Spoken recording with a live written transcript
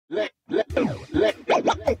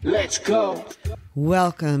go.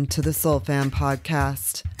 Welcome to the Soul Fam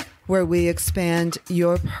podcast, where we expand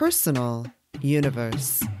your personal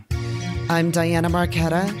universe. I'm Diana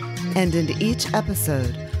Marquetta, and in each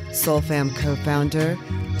episode, Soul Fam co-founder,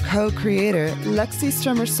 co-creator Lexi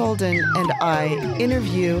Strummer-Solden and I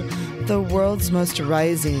interview the world's most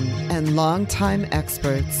rising and longtime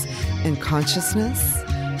experts in consciousness,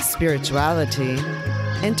 spirituality,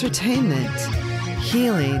 entertainment,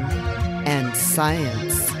 healing, and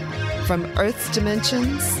science. From Earth's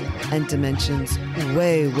dimensions and dimensions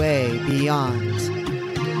way, way beyond.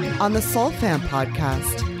 On the Soul Fam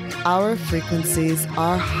podcast, our frequencies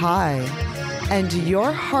are high and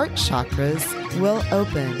your heart chakras will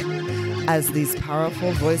open as these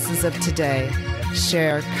powerful voices of today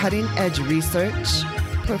share cutting-edge research,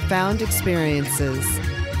 profound experiences,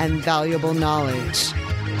 and valuable knowledge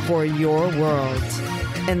for your world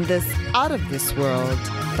in this out-of-this-world,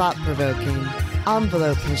 thought-provoking,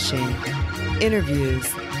 envelope-pushing interviews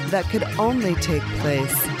that could only take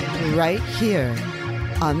place right here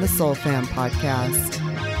on the Soul Fam podcast.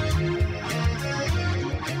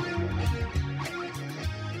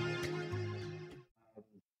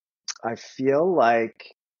 I feel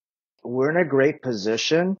like we're in a great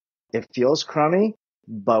position. It feels crummy,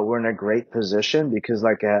 but we're in a great position because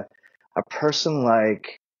like a person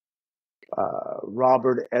like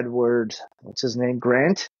Robert Edward, what's his name?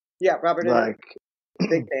 Grant? Yeah, Robert Edward.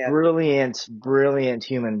 Like brilliant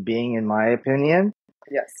human being, in my opinion.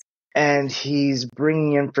 Yes. And he's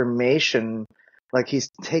bringing information, like he's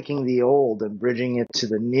taking the old and bridging it to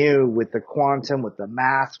the new with the quantum, with the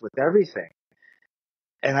math, with everything.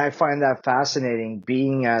 And I find that fascinating,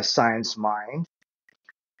 being a science mind,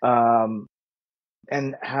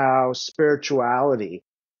 and how spirituality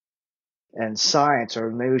and science, or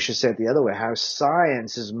maybe we should say it the other way, how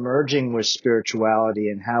science is merging with spirituality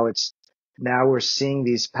and how it's now we're seeing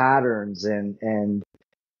these patterns and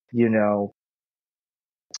you know,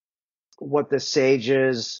 what the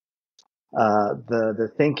sages,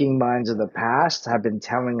 the thinking minds of the past have been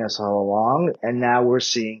telling us all along. And now we're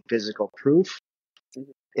seeing physical proof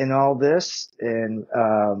in all this. And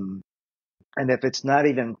if it's not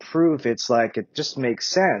even proof, it's like, it just makes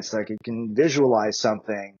sense. Like you can visualize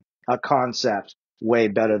something, a concept way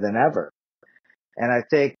better than ever. And I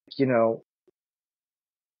think, you know,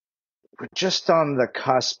 we're just on the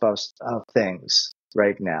cusp of things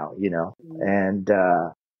right now, you know, and,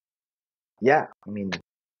 yeah, I mean,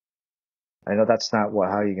 I know that's not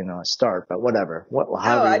how you're going to start, but whatever,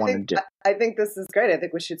 however you want to do. I think this is great. I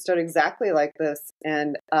think we should start exactly like this.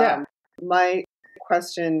 And, my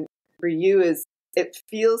question for you is, it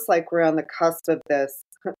feels like we're on the cusp of this.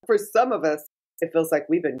 For some of us, it feels like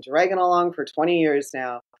we've been dragging along for 20 years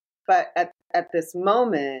now. But at this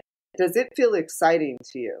moment, does it feel exciting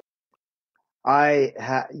to you?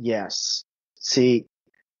 Yes. See,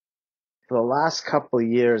 for the last couple of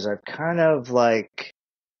years, I've kind of like,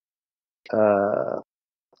 I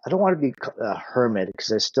don't want to be a hermit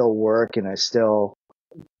because I still work and I still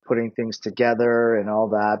putting things together and all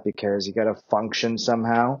that because you got to function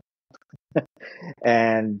somehow.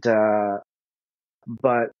 And,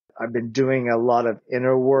 but I've been doing a lot of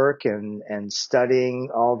inner work and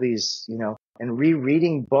studying all these, you know, and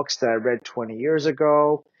rereading books that I read 20 years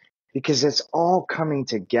ago because it's all coming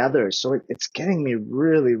together. So it's getting me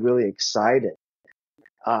really, really excited,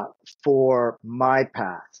 for my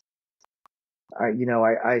path. You know,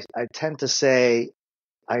 I tend to say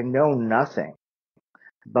I know nothing,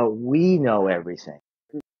 but we know everything.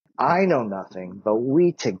 I know nothing, but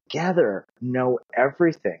we together know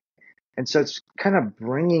everything. And so it's kind of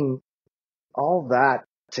bringing all that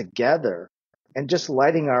together and just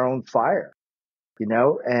lighting our own fire, you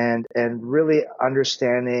know, and really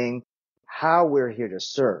understanding how we're here to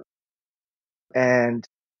serve. And,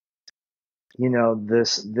 you know,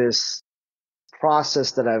 this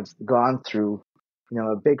process that I've gone through, you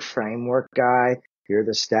know, a big framework guy, here are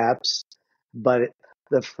the steps, but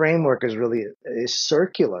the framework is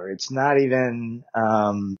circular. It's not even,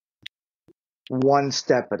 one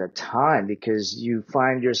step at a time because you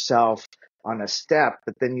find yourself on a step,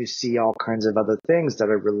 but then you see all kinds of other things that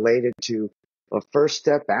are related to the first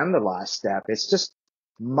step and the last step. It's just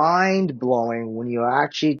mind blowing when you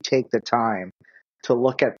actually take the time to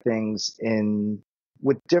look at things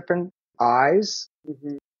with different eyes,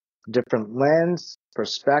 different lens,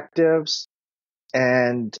 perspectives.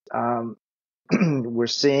 And, we're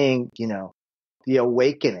seeing, you know, the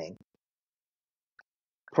awakening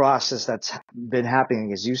process that's been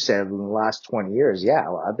happening, as you said, in the last 20 years. Yeah,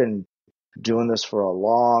 I've been doing this for a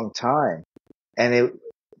long time. And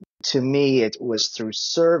to me, it was through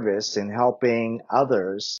service and helping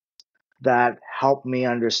others that helped me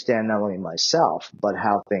understand not only myself, but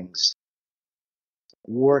how things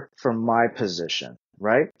work from my position,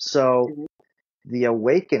 right? So Mhm. the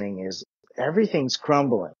awakening is everything's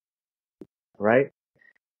crumbling, right?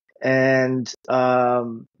 And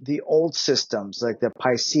the old systems, like the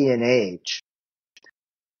Piscean age,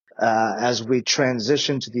 as we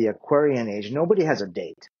transition to the Aquarian age, nobody has a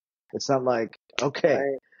date. It's not like, okay,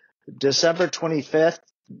 Right. December 25th,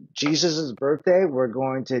 Jesus' birthday, we're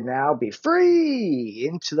going to now be free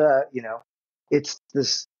into the, it's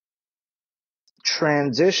this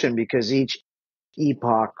transition because each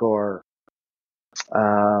epoch or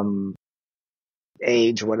um,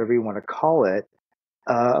 age, whatever you want to call it,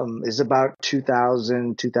 is about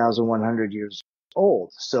 2,000, 2,100 years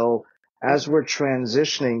old. So as Mhm. we're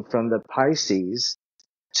transitioning from the Pisces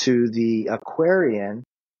to the Aquarian,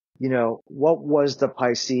 what was the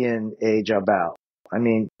Piscean age about? I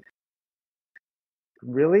mean,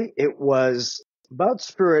 really, it was about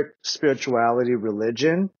spirituality,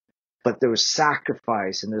 religion, but there was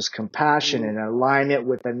sacrifice and there's compassion Mhm. and alignment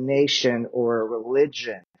with a nation or a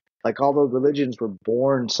religion. Like all the religions were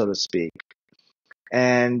born, so to speak.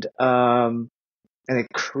 And it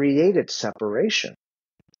created separation.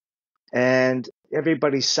 And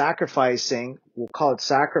everybody's sacrificing, we'll call it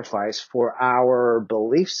sacrifice, for our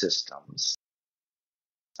belief systems,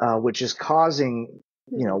 which is causing,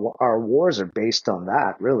 Mhm. our wars are based on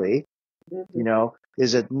that, really. Mhm.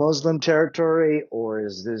 Is it Muslim territory or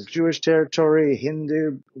is this Jewish territory,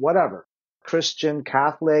 Hindu, whatever, Christian,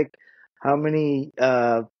 Catholic? How many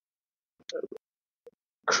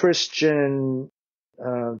Christian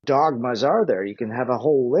dogmas are there? You can have a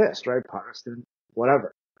whole list, right? Protestant,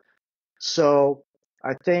 whatever. So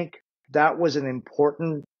I think that was an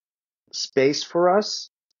important space for us.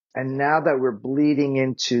 And now that we're bleeding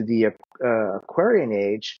into the Aquarian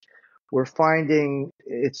age, we're finding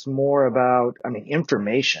it's more about,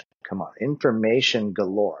 information. Come on, information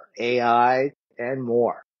galore, AI and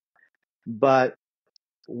more. But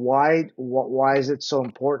why is it so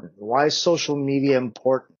important? Why is social media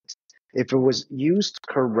important? If it was used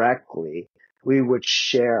correctly, we would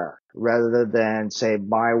share rather than say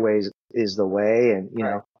my way is the way. And,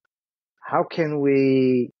 Right. how can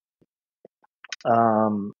we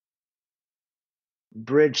um,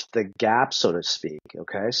 bridge the gap, so to speak?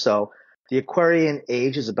 Okay. So the Aquarian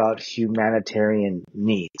age is about humanitarian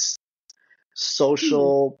needs, Mhm.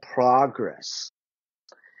 social progress.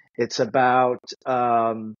 It's about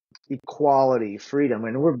equality, freedom,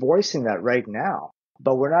 and we're voicing that right now.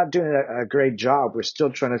 But we're not doing a great job. We're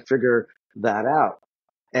still trying to figure that out.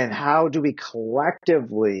 And how do we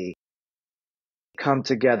collectively come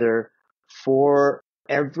together for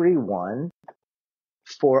everyone,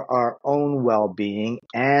 for our own well-being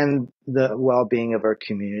and the well-being of our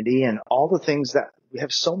community and all the things that we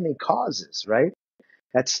have so many causes, right?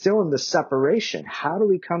 That's still in the separation. How do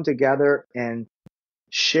we come together and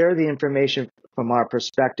share the information from our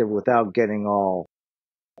perspective without getting all,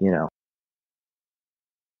 you know,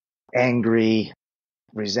 angry,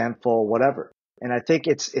 resentful, whatever. And I think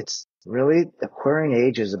it's really the Aquarian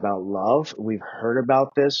age is about love. We've heard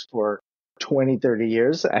about this for 20, 30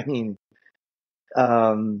 years.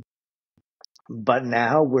 Um, but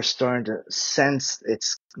now we're starting to sense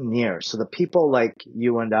it's near. So the people like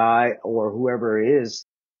you and I or whoever it is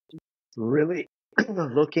really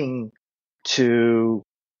looking to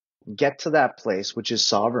get to that place, which is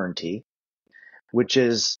sovereignty, which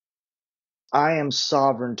is I am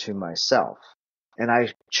sovereign to myself and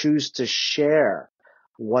I choose to share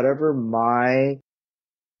whatever my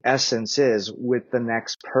essence is with the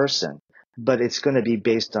next person, but it's going to be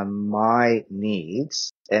based on my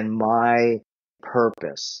needs and my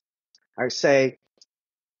purpose. I say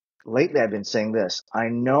lately I've been saying this. I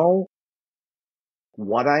know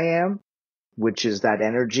what I am, which is that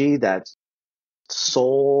energy, that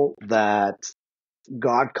soul, that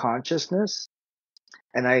God consciousness,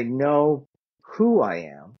 and I know who I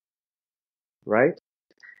am, right?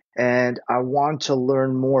 And I want to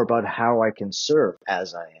learn more about how I can serve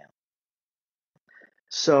as I am.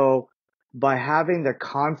 So by having the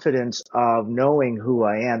confidence of knowing who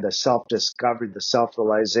I am, the self-discovery, the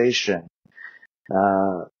self-realization,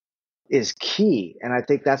 uh, is key. And I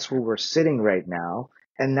think that's where we're sitting right now.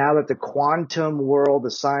 And now that the quantum world,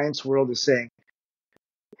 the science world is saying,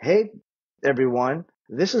 hey, everyone,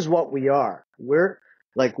 this is what we are. We're,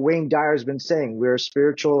 like Wayne Dyer's been saying, we're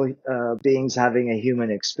spiritual beings having a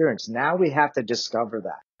human experience. Now we have to discover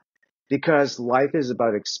that because life is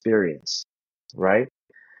about experience, right?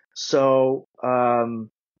 So, and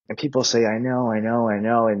people say, I know.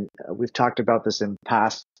 And we've talked about this in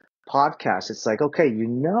past podcasts. It's like, okay,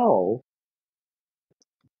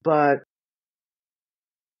 but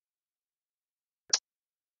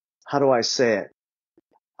how do I say it?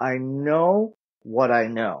 I know what I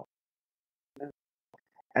know,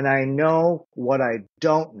 and I know what I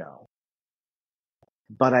don't know,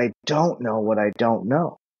 but I don't know what I don't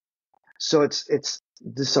know. So it's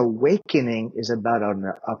this awakening is about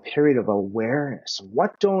a period of awareness.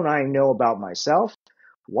 What don't I know about myself?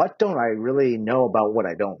 What don't I really know about what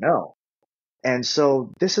I don't know? And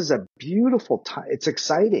so this is a beautiful time. It's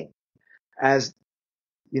exciting as,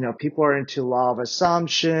 people are into law of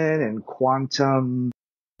assumption and quantum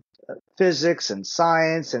physics and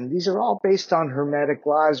science. And these are all based on Hermetic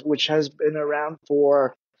laws, which has been around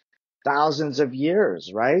for thousands of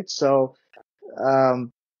years, right? So,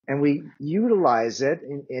 and we utilize it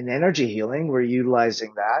in energy healing. We're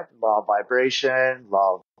utilizing that law of vibration,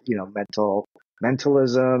 law of,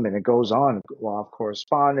 mentalism, and it goes on. Law of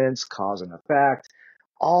correspondence, cause and effect.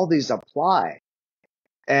 All these apply,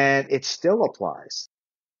 and it still applies.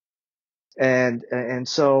 And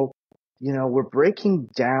so, we're breaking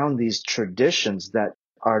down these traditions that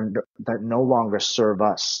no longer serve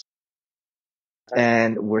us.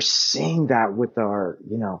 And we're seeing that with our,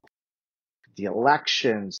 the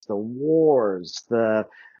elections, the wars, the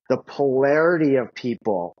polarity of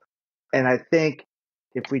people. And I think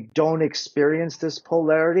if we don't experience this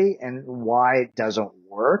polarity and why it doesn't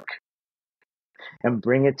work and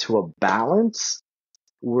bring it to a balance,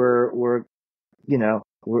 we're you know,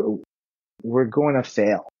 we're going to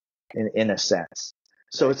fail in a sense.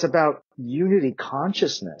 So it's about unity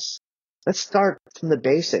consciousness. Let's start from the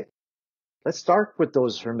basic. Let's start with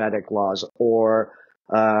those Hermetic laws or,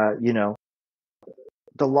 the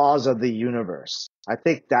laws of the universe. I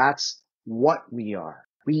think that's what we are.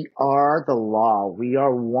 We are the law. We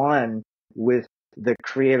are one with the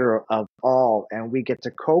creator of all, and we get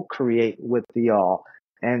to co-create with the all.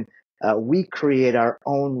 And we create our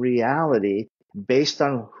own reality based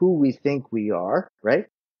on who we think we are, right?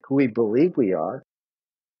 Who we believe we are.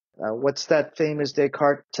 What's that famous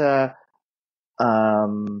Descartes?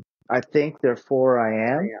 I think, therefore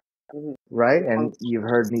I am, right? And you've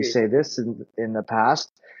heard me say this in the past.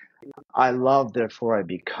 I love, therefore I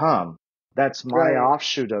become. That's my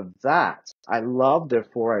offshoot of that. I love,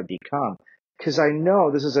 therefore I become. Because I know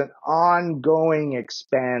this is an ongoing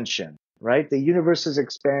expansion, right? The universe is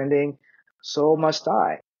expanding, so must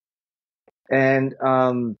I. And,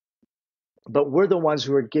 but we're the ones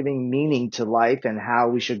who are giving meaning to life and how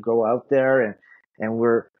we should go out there, and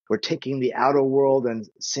we're taking the outer world and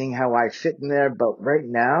seeing how I fit in there. But right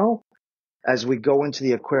now, as we go into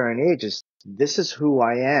the Aquarian ages, this is who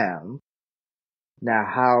I am. Now,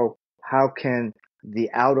 how can the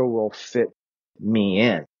outer world fit me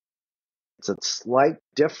in? It's a slight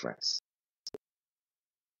difference.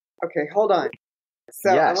 Okay, hold on.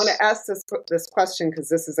 So Yes. I want to ask this question because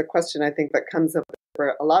this is a question I think that comes up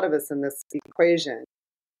for a lot of us in this equation.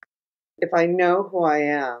 If I know who I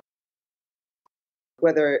am,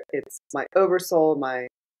 whether it's my oversoul,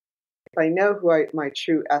 if I know who my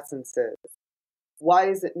true essence is, why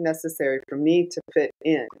is it necessary for me to fit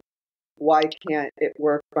in? Why can't it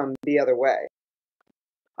work from the other way?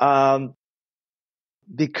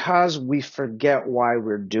 Because we forget why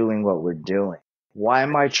we're doing what we're doing. Why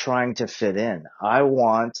am I trying to fit in? I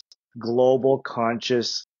want global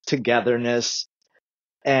conscious togetherness.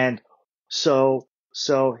 And so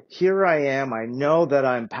here I am. I know that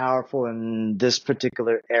I'm powerful in this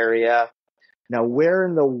particular area. Now, where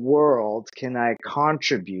in the world can I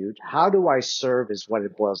contribute? How do I serve is what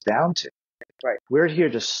it boils down to. Right. We're here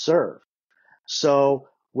to serve. So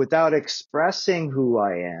without expressing who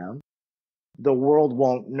I am, the world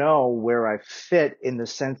won't know where I fit in the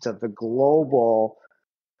sense of the global,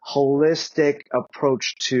 holistic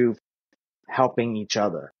approach to helping each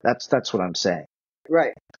other. That's what I'm saying.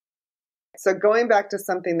 Right. So going back to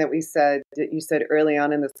something that you said early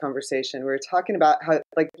on in this conversation, we were talking about how,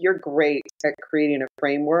 like, you're great at creating a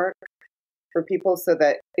framework for people so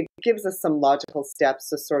that it gives us some logical steps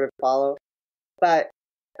to sort of follow. But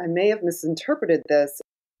I may have misinterpreted this,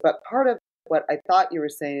 but part of what I thought you were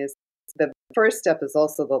saying is the first step is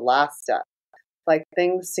also the last step. Like,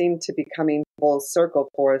 things seem to be coming full circle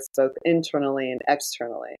for us, both internally and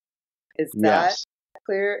externally. Is that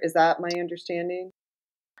clear? Is that my understanding?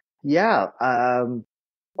 Yeah.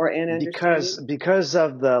 Or an understanding? Because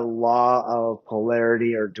of the law of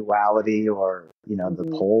polarity or duality or, the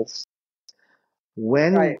poles.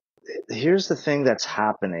 Here's the thing that's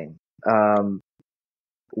happening.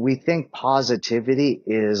 We think positivity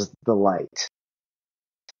is the light.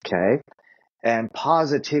 Okay. And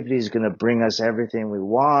positivity is going to bring us everything we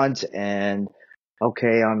want. And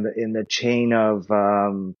okay, in the chain of,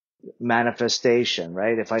 manifestation,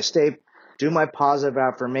 right? If I do my positive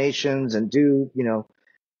affirmations and do,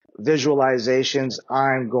 visualizations,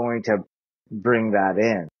 I'm going to bring that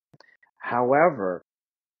in. However,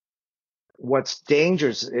 what's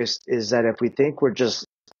dangerous is that if we think we're just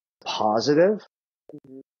positive,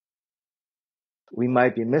 Mm-hmm. we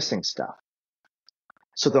might be missing stuff.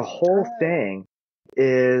 So the whole Ah, thing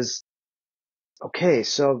is, okay,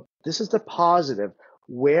 so this is the positive.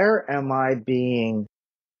 Where am I being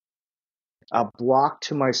a block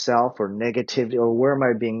to myself or negativity, or where am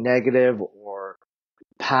I being negative or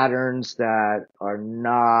patterns that are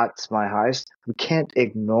not my highest? We can't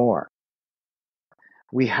ignore.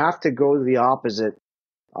 We have to go to the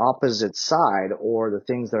opposite side, or the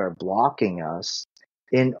things that are blocking us,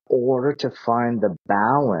 in order to find the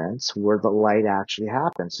balance where the light actually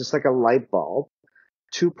happens. Just like a light bulb,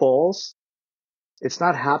 two poles. It's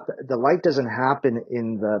not the light doesn't happen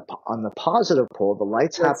on the positive pole. The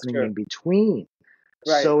light's that's happening true. in between.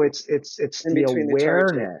 Right. So it's In the between the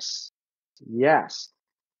charges. awareness. Yes.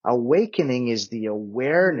 Awakening is the Mm-hmm.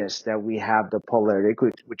 awareness that we have the polarity,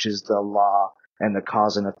 which is the law and the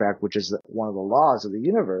cause and effect, which is one of the laws of the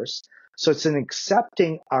universe. So it's in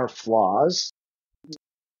accepting our flaws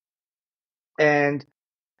and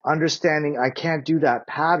understanding I can't do that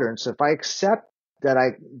pattern. So if I accept that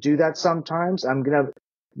I do that sometimes, I'm going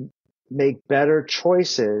to make better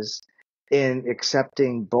choices in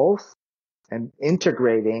accepting both and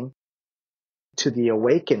integrating to the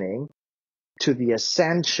awakening, to the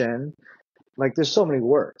ascension. Like there's so many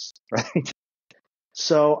words, right?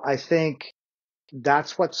 So I think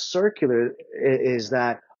that's what's circular is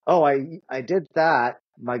that, oh, I did that.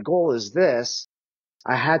 My goal is this.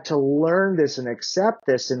 I had to learn this and accept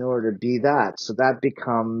this in order to be that. So that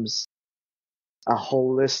becomes a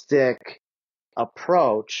holistic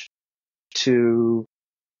approach to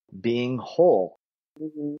being whole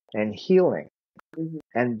Mm-hmm. and healing Mm-hmm.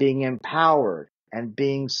 and being empowered and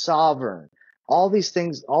being sovereign. All these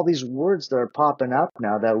things, all these words that are popping up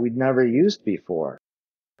now that we'd never used before,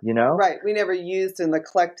 you know? Right. We never used in the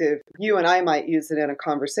collective. You and I might use it in a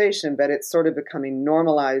conversation, but it's sort of becoming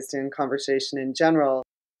normalized in conversation in general,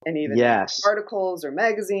 and even in Yes, articles or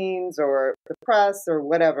magazines or the press or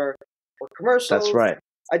whatever, or that's commercials. right.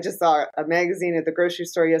 I just saw a magazine at the grocery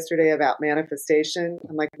store yesterday about manifestation.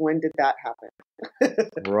 I'm like, when did that happen?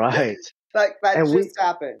 Right. Like that And just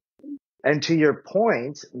happened. and to your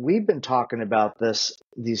point, we've been talking about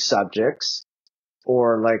these subjects,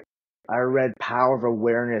 or like I read Power of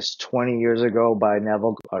Awareness 20 years ago by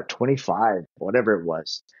Neville, or 25, whatever it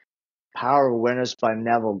was. Power of Awareness by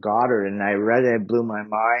Neville Goddard. And I read it, it blew my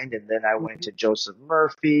mind. And then I went Mhm. to Joseph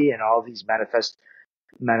Murphy and all these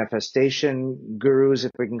manifestation gurus,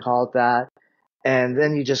 if we can call it that. And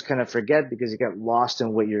then you just kind of forget because you get lost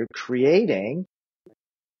in what you're creating.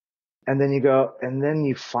 And then you go, and then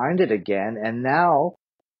you find it again. And now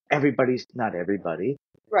not everybody,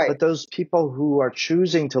 Right. but those people who are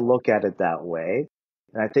choosing to look at it that way.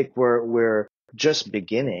 And I think we're just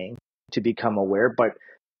beginning to become aware, but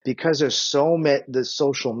because there's so much, the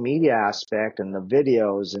social media aspect and the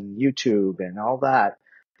videos and YouTube and all that,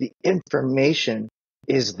 the information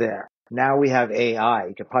is there. Now we have AI.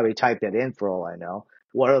 You could probably type that in for all I know.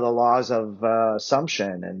 What are the laws of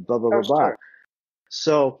assumption and blah, blah, Oh, blah, blah. sure.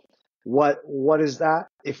 So what is that?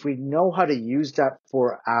 If we know how to use that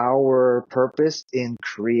for our purpose in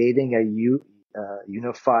creating a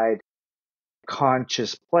unified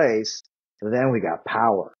conscious place, then we got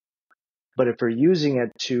power. But if we're using it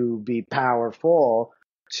to be powerful,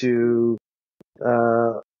 to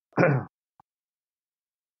uh,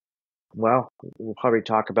 well, we'll probably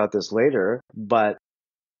talk about this later, but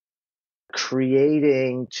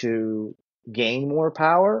creating to gain more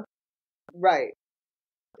power, Right.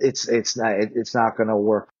 it's not going to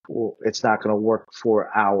work. It's not going to work for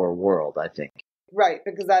our world, I think. Right.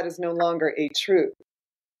 Because that is no longer a truth.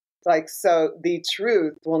 Like, so the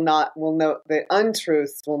truth the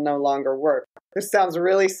untruths will no longer work. This sounds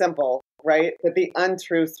really simple, right? But the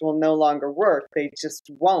untruths will no longer work. They just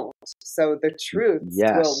won't. So the truths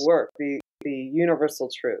will Yes. work. The universal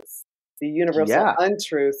truths, the universal Yeah,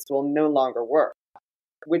 untruths will no longer work,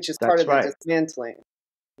 which is part that's of the right. dismantling.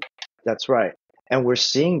 That's right. And we're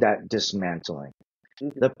seeing that dismantling.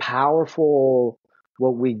 Mhm. The powerful,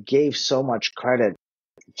 what we gave so much credit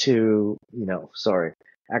to,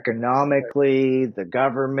 economically, the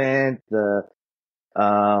government,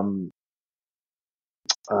 um,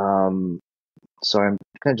 um, sorry, I'm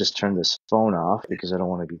going to just turn this phone off because I don't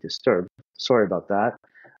want to be disturbed. Sorry about that.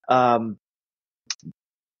 Um,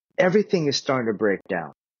 everything is starting to break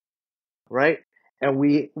down, right? And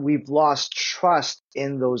we've lost trust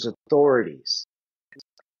in those authorities.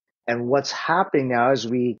 And what's happening now is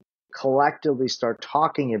we collectively start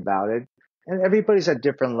talking about it. And everybody's at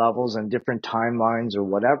different levels and different timelines or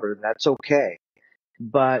whatever. That's okay.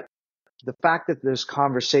 But the fact that there's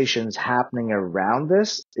conversations happening around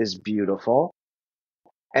this is beautiful.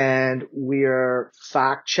 And we're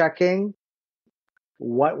fact checking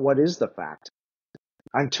what is the fact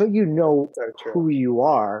until you know So true. who you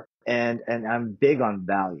are. And I'm big on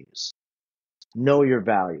values. Know your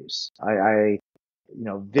values.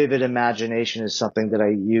 Vivid imagination is something that I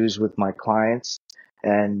use with my clients.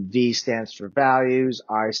 And V stands for values.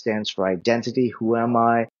 I stands for identity. Who am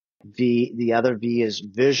I? The other V is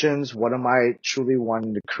visions. What am I truly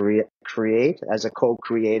wanting to create as a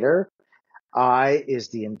co-creator? I is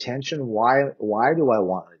the intention. Why do I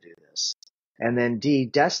want to do this? And then D,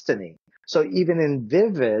 destiny. So even in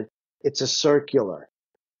vivid, it's a circular.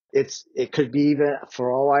 It could be even,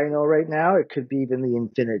 for all I know right now, it could be even the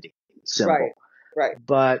infinity symbol. Right.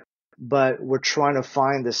 But we're trying to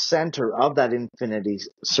find the center of that infinity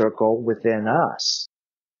circle within us.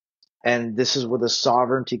 And this is where the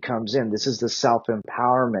sovereignty comes in. This is the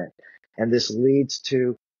self-empowerment. And this leads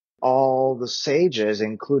to all the sages,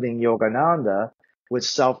 including Yogananda, with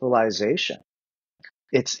self-realization.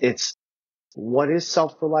 It's what is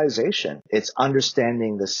self-realization? It's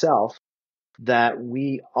understanding the self, that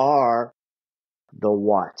we are the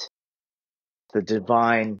what, the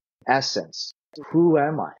divine essence. Who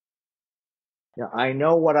am I? I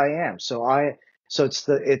know what I am. So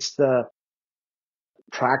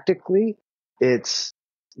practically it's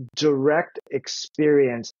direct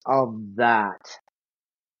experience of that.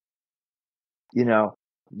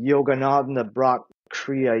 Yogananda brought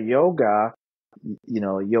Kriya Yoga,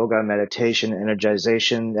 yoga, meditation,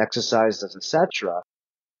 energization, exercises, etc.,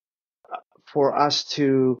 for us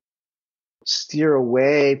to steer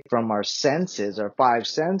away from our senses, our five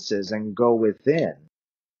senses, and go within.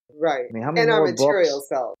 Right. I mean, how many And our more material books?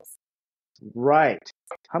 selves. Right.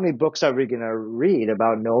 How many books are we going to read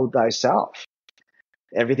about know thyself?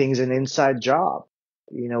 Everything's an inside job.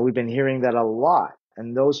 We've been hearing that a lot.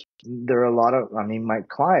 And there are a lot of, my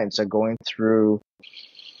clients are going through,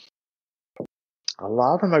 a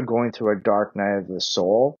lot of them are going through a dark night of the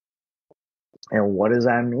soul. And what does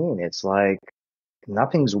that mean? It's like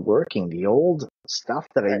nothing's working. The old stuff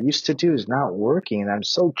that I used to do is not working. And I'm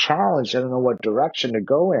so challenged. I don't know what direction to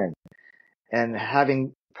go in. And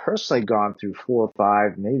having personally gone through 4 or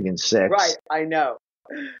 5, maybe even 6. Right. I know.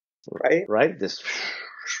 Right. Right. This.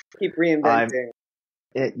 Keep reinventing.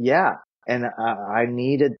 Yeah. And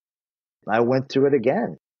I went through it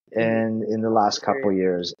again and in the last couple of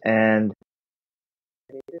years.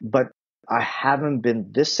 But I haven't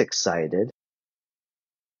been this excited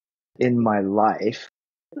in my life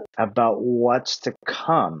about what's to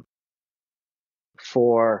come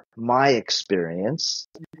for my experience.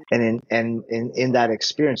 And in that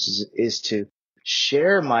experience is to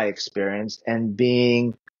share my experience and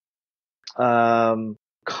being,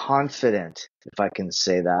 confident, if I can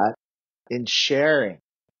say that, in sharing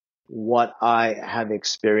what I have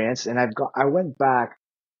experienced. And I went back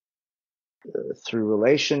through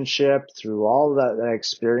relationship, through all that I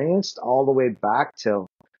experienced, all the way back to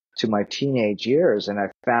my teenage years. And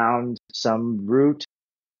I found some root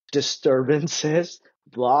disturbances,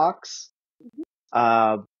 blocks,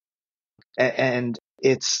 and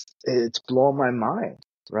it's blown my mind,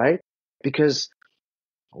 right? Because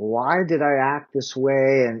why did I act this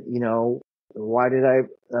way? And, why did I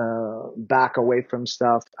back away from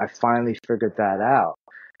stuff? I finally figured that out.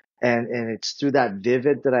 And it's through that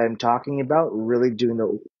vivid that I'm talking about, really doing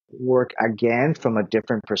the work again from a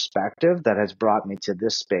different perspective that has brought me to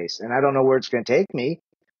this space. And I don't know where it's going to take me,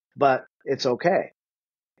 but it's okay.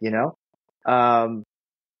 It's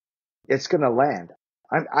going to land.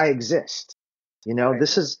 I exist.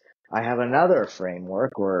 I have another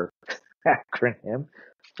framework or acronym,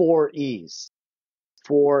 4 E's.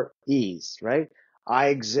 4 E's, right? I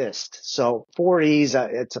exist. So 4 E's,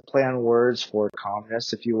 it's a play on words for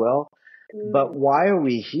calmness, if you will. But why are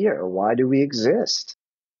we here? Why do we exist?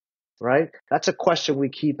 Right? That's a question we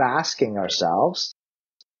keep asking ourselves.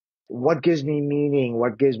 What gives me meaning?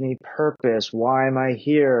 What gives me purpose? Why am I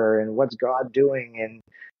here? And what's God doing? And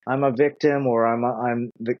I'm a victim, or I'm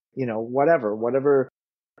whatever,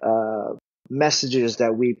 messages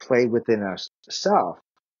that we play within ourselves.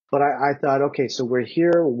 But I thought, okay, so we're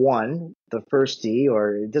here, the first D,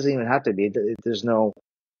 or it doesn't even have to be, there's no,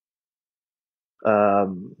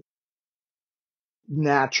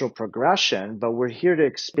 natural progression, but we're here to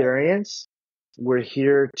experience. We're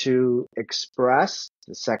here to express,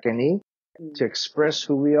 the second E, to express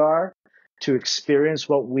who we are, to experience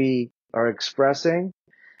what we are expressing,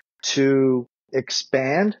 to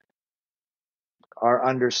expand our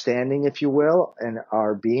understanding, if you will, and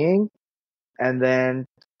our being, And then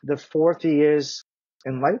the fourth E is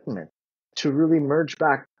enlightenment, to really merge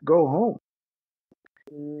back, go home,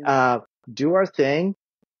 do our thing,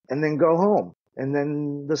 and then go home. And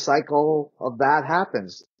then the cycle of that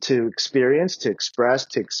happens, to experience, to express,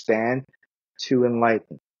 to expand, to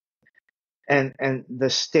enlighten. And the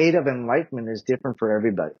state of enlightenment is different for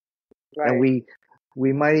everybody. Right. And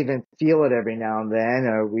we might even feel it every now and then,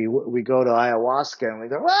 or we go to ayahuasca and we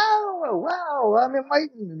go, wow, I'm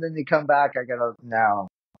enlightened. And then you come back, I gotta now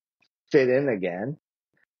fit in again.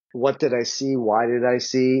 What did I see? Why did I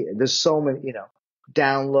see? There's so many,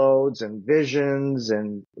 downloads and visions,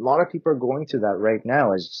 and a lot of people are going through that right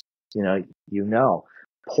now, as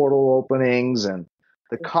portal openings, and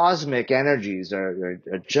the cosmic energies are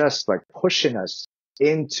just like pushing us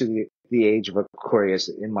into the age of Aquarius,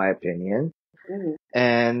 in my opinion. Mm-hmm.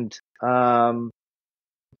 And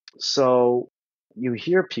so you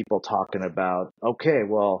hear people talking about, okay,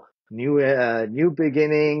 well, new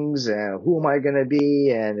beginnings, and who am I going to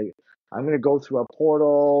be? And I'm going to go through a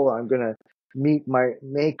portal. I'm going to meet my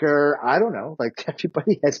maker. I don't know. Like,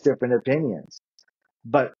 everybody has different opinions,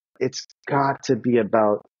 but it's got to be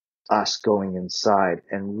about us going inside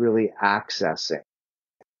and really accessing,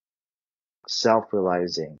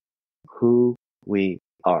 self-realizing who we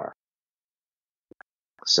are.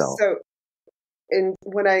 So, and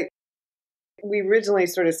when we originally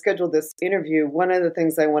sort of scheduled this interview, one of the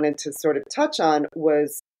things I wanted to sort of touch on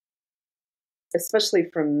was, especially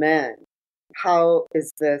for men, how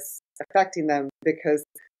is this affecting them? Because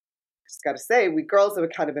I just got to say, we girls have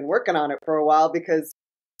kind of been working on it for a while, because,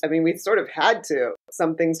 I mean, we sort of had to.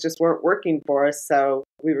 Some things just weren't working for us, so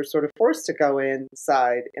we were sort of forced to go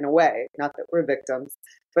inside in a way, not that we're victims,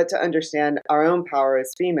 but to understand our own power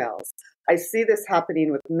as females. I see this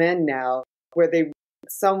happening with men now, where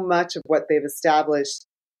so much of what they've established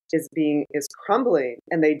is crumbling,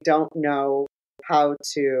 and they don't know how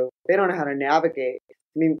to navigate.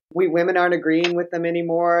 I mean, we women aren't agreeing with them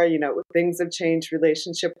anymore. Things have changed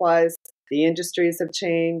relationship wise. The industries have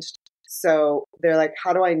changed. So they're like,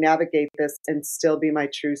 how do I navigate this and still be my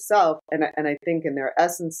true self? And I think in their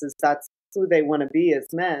essences, that's who they want to be as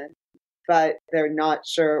men, but they're not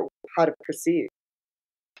sure how to proceed.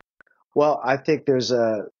 well, I think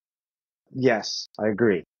yes, I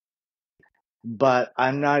agree. But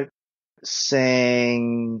I'm not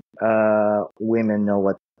saying women know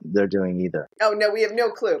what they're doing either. Oh, no, we have no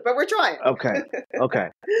clue, but we're trying. Okay.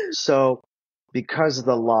 So, because of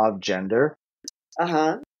the law of gender,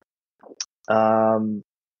 and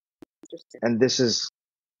this is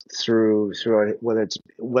through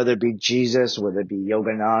whether it be Jesus, whether it be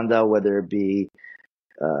Yogananda, whether it be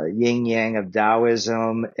yin yang of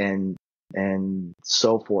Taoism, and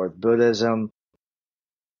so forth, Buddhism.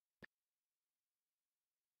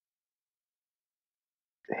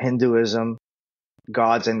 Hinduism,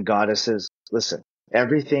 gods and goddesses. Listen,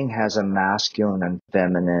 everything has a masculine and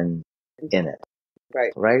feminine in it.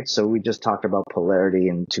 Right? So we just talked about polarity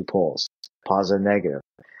in two poles, positive, negative.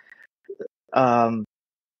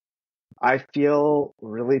 I feel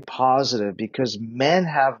really positive because men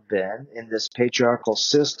have been, in this patriarchal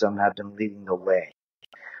system, have been leading the way.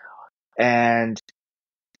 And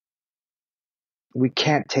we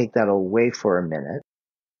can't take that away for a minute.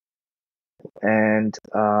 And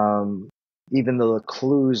even though the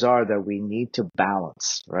clues are that we need to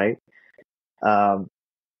balance, right? The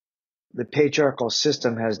patriarchal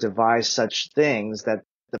system has devised such things that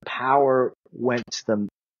the power went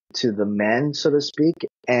to the men, so to speak,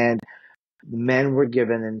 and men were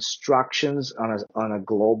given instructions on a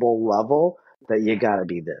global level that you gotta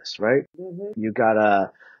be this, right? Mm-hmm. You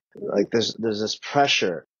gotta, like, there's this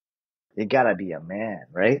pressure. You gotta be a man,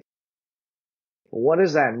 right? What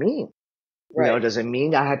does that mean? Right. Does it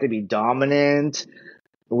mean I have to be dominant?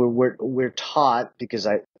 We're taught, because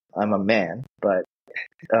I'm a man, but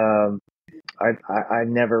I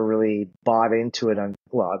never really bought into it. I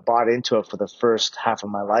bought into it for the first half of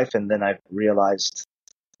my life, and then I realized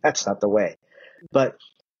that's not the way. But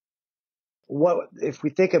if we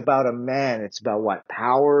think about a man, it's about what?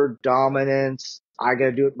 Power, dominance. I got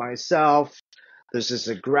to do it myself. There's this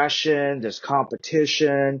aggression, there's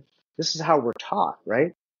competition. This is how we're taught,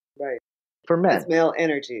 right? Right. For men. As male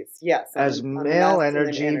energies, yes. As male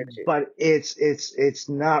energy, but it's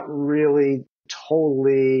not really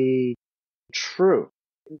totally true.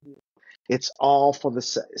 Mm-hmm. It's all for the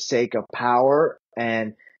sake of power,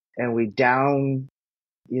 and we down,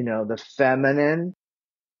 the feminine,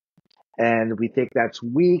 and we think that's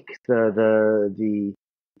weak. The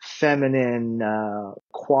feminine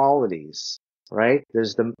qualities, right?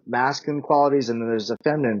 There's the masculine qualities, and then there's the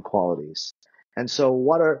feminine qualities. And so,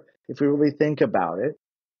 if we really think about it,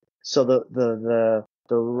 So the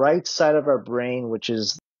right side of our brain, which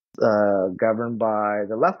is governed by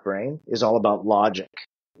the left brain, is all about logic.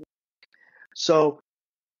 So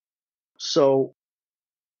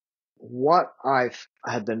what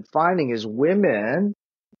have been finding is women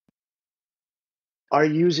are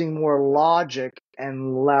using more logic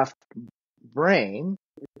and left brain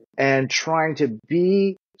and trying to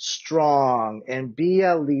be strong and be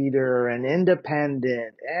a leader and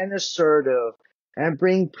independent and assertive and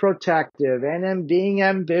being protective and being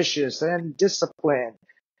ambitious and disciplined,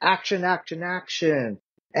 action,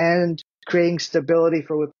 and creating stability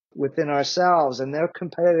within ourselves. And they're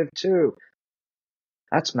competitive too.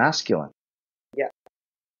 That's masculine. Yeah.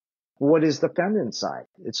 What is the feminine side?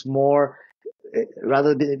 It's more,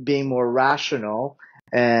 rather than being more rational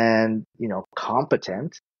and,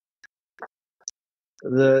 competent,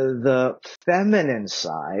 the feminine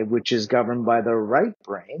side, which is governed by the right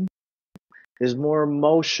brain, is more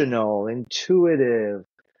emotional, intuitive,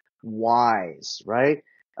 wise, right?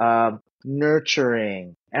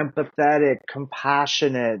 Nurturing, empathetic,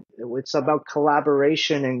 compassionate. It's about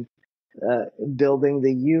collaboration and building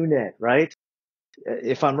the unit, right?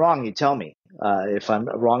 If I'm wrong, you tell me. If I'm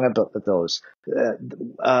wrong about those.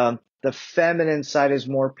 The feminine side is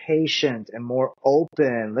more patient and more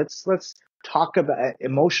open. Let's talk about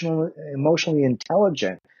emotionally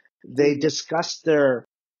intelligent. They discuss their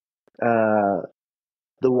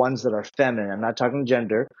the ones that are feminine. I'm not talking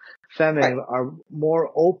gender. Feminine are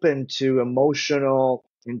more open to emotional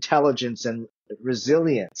intelligence and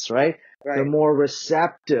resilience, right? They're more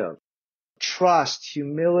receptive, trust,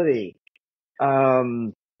 humility,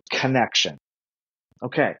 connection.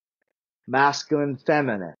 Okay. Masculine,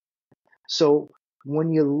 feminine. So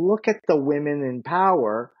when you look at the women in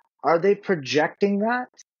power, are they projecting that?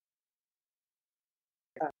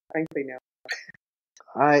 Frankly, no.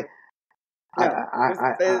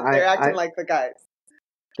 They're acting like the guys.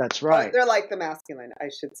 That's right. They're like the masculine, I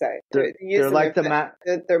should say. They're like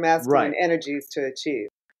their masculine energies to achieve.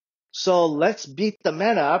 So let's beat the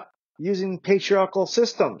men up using patriarchal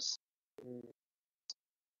systems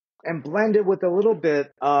and blend it with a little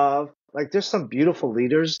bit of, like, there's some beautiful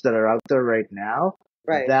leaders that are out there right now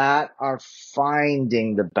that are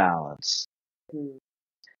finding the balance.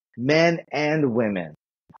 Men and women.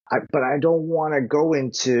 But I don't want to go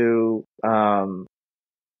into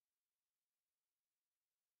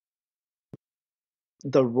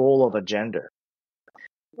the role of a gender.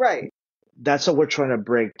 Right. That's what we're trying to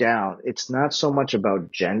break down. It's not so much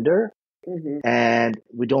about gender, and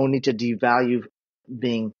we don't need to devalue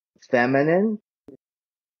being feminine,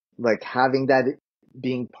 like having that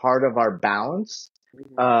being part of our balance.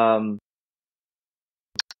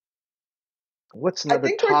 What's another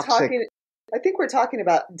toxic? I think we're talking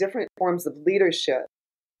about different forms of leadership.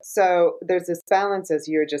 So there's this balance, as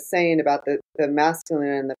you were just saying, about the masculine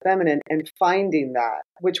and the feminine, and finding that,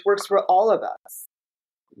 which works for all of us.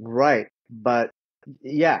 Right. But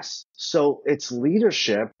yes, so it's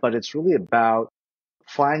leadership, but it's really about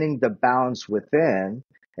finding the balance within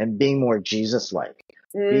and being more Jesus-like,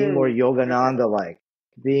 being more Yogananda-like,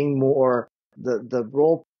 being more the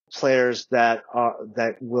role players that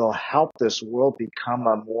will help this world become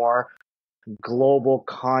a more global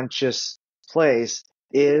conscious place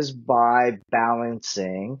is by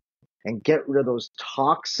balancing and get rid of those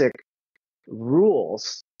toxic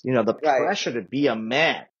rules, the pressure to be a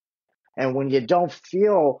man. And when you don't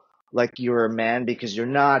feel like you're a man because you're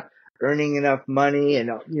not earning enough money and,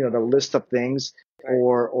 the list of things,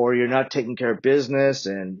 or you're not taking care of business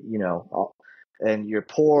and, and you're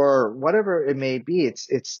poor, whatever it may be,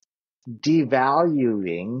 it's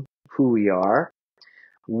devaluing who we are.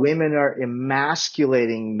 Women are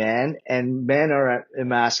emasculating men and men are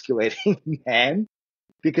emasculating men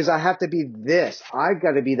because I have to be this. I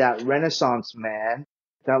got to be that Renaissance man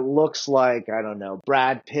that looks like, I don't know,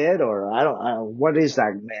 Brad Pitt, or I don't what does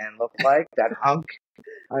that man look like? That hunk,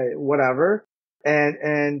 whatever.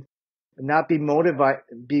 And not be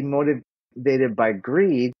motivated by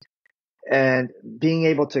greed and being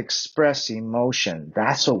able to express emotion.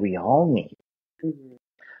 That's what we all need.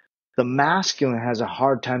 The masculine has a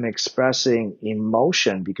hard time expressing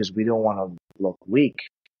emotion because we don't want to look weak.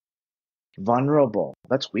 Vulnerable.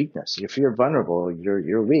 That's weakness. If you're vulnerable,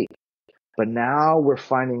 you're weak. But now we're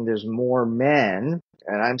finding there's more men,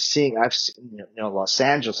 and I've seen, Los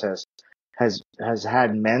Angeles has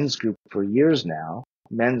had men's group for years now,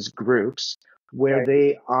 men's groups where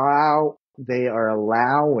they are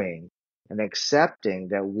allowing and accepting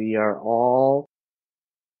that we all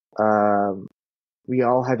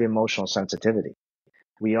have emotional sensitivity.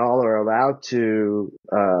 We all are allowed to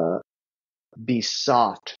be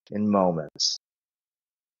soft in moments.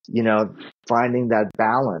 finding that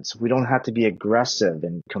balance. We don't have to be aggressive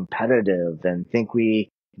and competitive and think we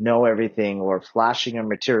know everything or flashing on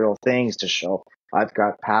material things to show I've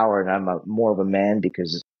got power and I'm more of a man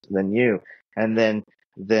than you. And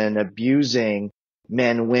then abusing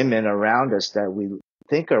men, women around us that we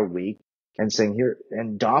think are weak and saying here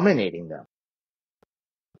and dominating them.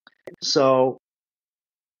 So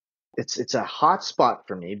it's a hot spot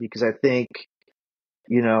for me because I think,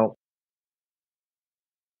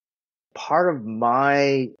 part of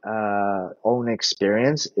my own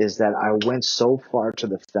experience is that I went so far to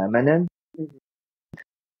the feminine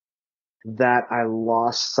that I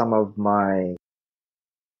lost some of my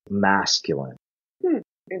masculine.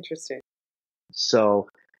 Interesting. So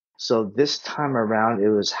this time around, it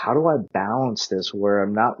was how do I balance this where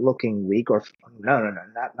I'm not looking weak or no,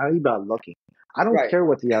 not even about looking. I don't care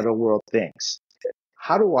what the outer world thinks.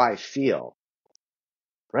 How do I feel?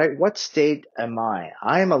 Right? What state am I?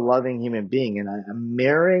 I am a loving human being, and I'm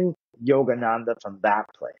marrying Yogananda from that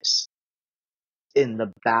place in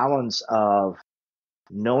the balance of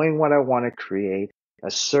knowing what I want to create,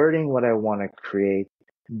 asserting what I want to create,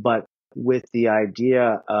 but with the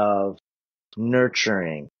idea of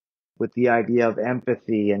nurturing, with the idea of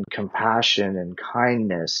empathy and compassion and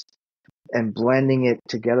kindness, and blending it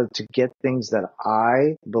together to get things that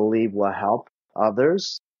I believe will help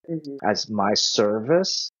others as my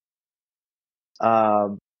service.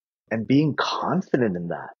 And being confident in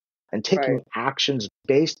that and taking actions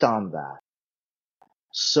based on that.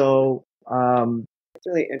 So, it's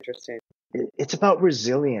really interesting. It's about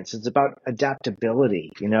resilience. It's about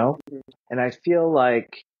adaptability, and I feel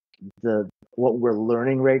like what we're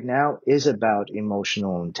learning right now is about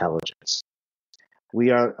emotional intelligence.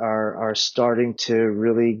 We are starting to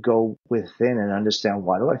really go within and understand,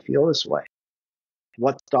 why do I feel this way?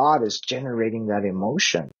 What thought is generating that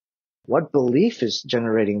emotion? What belief is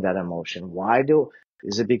generating that emotion?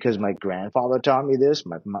 Is it because my grandfather taught me this?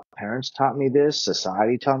 My parents taught me this?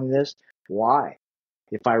 Society taught me this? Why?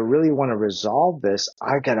 If I really want to resolve this,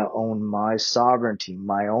 I gotta own my sovereignty,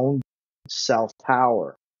 my own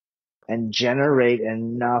self-power, and generate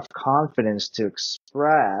enough confidence to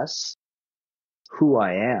express who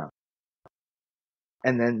I am.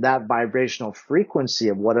 And then that vibrational frequency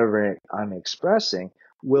of whatever I'm expressing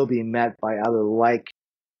will be met by other like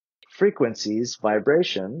frequencies,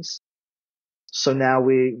 vibrations. So now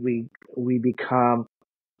we become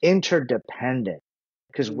interdependent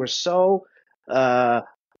because we're so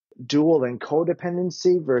dual in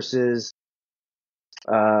codependency versus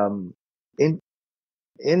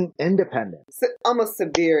independence. Almost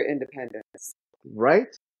severe independence. Right?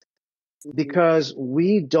 Because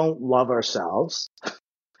we don't love ourselves.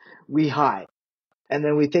 We hide. And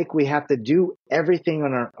then we think we have to do everything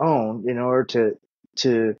on our own in order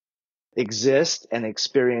to exist and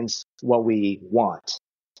experience what we want.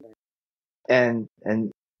 And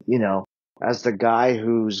as the guy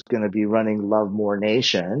who's going to be running Love More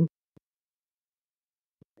Nation.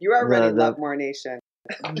 You are running Love More Nation.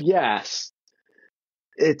 Yes.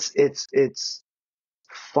 It's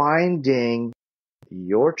finding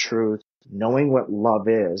your truth, knowing what love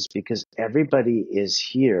is, because everybody is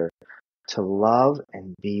here to love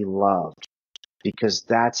and be loved, because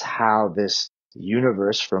that's how this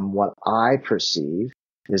universe, from what I perceive,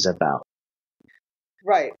 is about.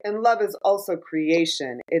 Right. And love is also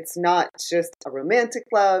creation. It's not just a romantic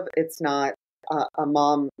love. It's not a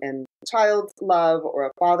mom and child love or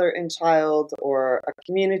a father and child or a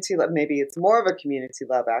community love. Maybe it's more of a community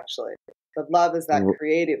love, actually. But love is that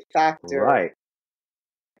creative factor. Right.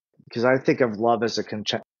 Because I think of love as a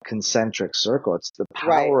concentric circle. It's the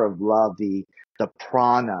power of love, the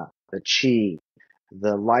prana, the chi,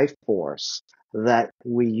 the life force, that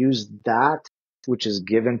we use that which is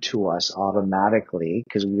given to us automatically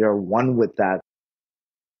because we are one with that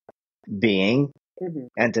being,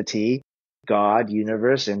 entity, God,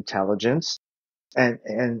 universe, intelligence.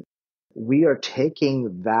 And we are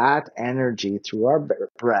taking that energy through our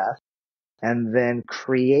breath and then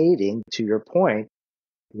creating, to your point,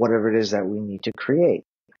 whatever it is that we need to create,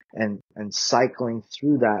 and cycling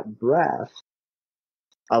through that breath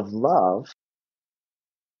of love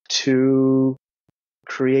to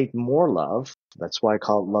create more love. That's why I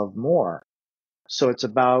call it Love More. So it's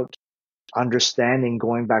about understanding,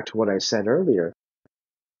 going back to what I said earlier,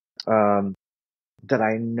 that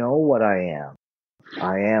I know what I am.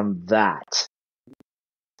 I am that.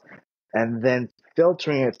 And then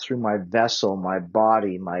filtering it through my vessel, my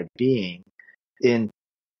body, my being, in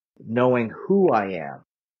knowing who I am.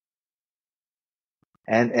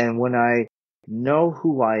 And when I know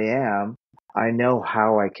who I am, I know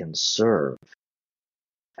how I can serve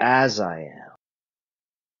as I am.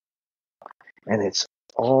 And it's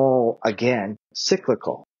all, again,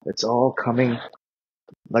 cyclical. It's all coming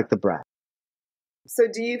like the breath. So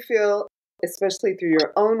do you feel, especially through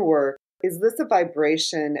your own work, is this a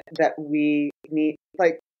vibration that we need?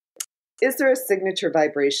 Like, is there a signature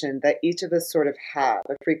vibration that each of us sort of have,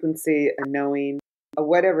 a frequency, a knowing, a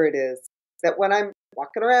whatever it is, that when I'm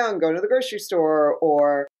walking around, going to the grocery store,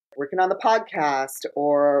 or working on the podcast,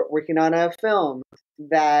 or working on a film,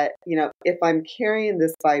 that, if I'm carrying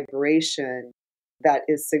this vibration that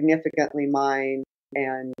is significantly mine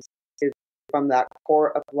and is from that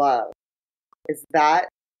core of love, is that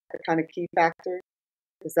a kind of key factor?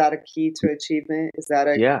 Is that a key to achievement? Is that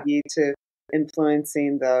a Yeah, key to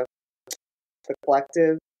influencing the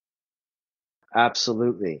collective?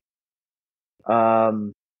 absolutely.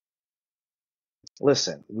 Um,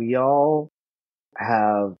 Listen, we all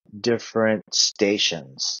have different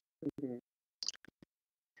stations. Mhm.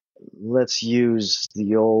 Let's use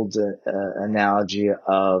the old analogy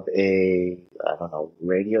of I don't know,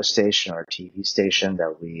 radio station or TV station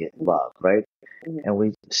that we love, right? Mhm. And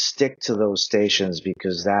we stick to those stations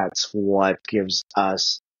because that's what gives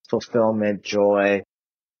us fulfillment, joy,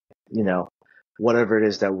 you know, whatever it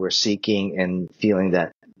is that we're seeking and feeling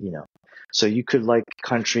that, you know. So you could like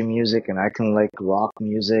country music and I can like rock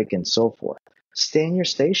music and so forth. Stay in your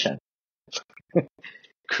station.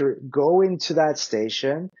 Go into that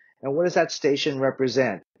station. And what does that station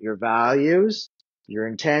represent? Your values, your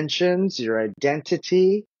intentions, your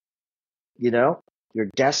identity, your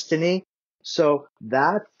destiny. So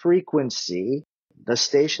that frequency, the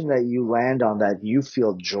station that you land on that you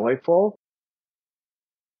feel joyful,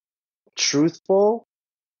 truthful,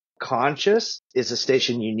 conscious is a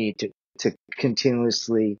station you need to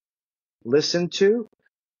continuously listen to.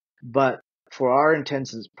 But for our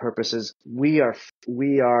intents and purposes, we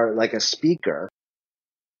are like a speaker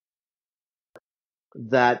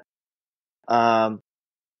that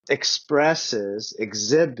expresses,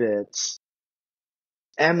 exhibits,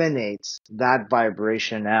 emanates that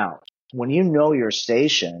vibration out. When you know your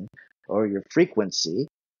station or your frequency,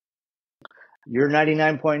 you're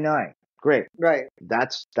 99.9. Great. Right.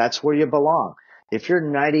 That's where you belong. If you're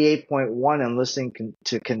 98.1 and listening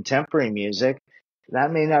to contemporary music,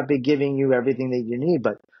 that may not be giving you everything that you need,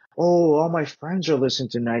 but all my friends are listening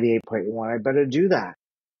to 98.1. I better do that.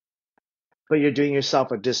 But you're doing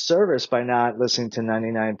yourself a disservice by not listening to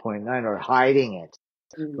 99.9 or hiding it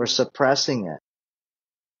or Mhm. suppressing it.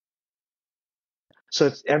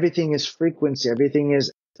 So everything is frequency. Everything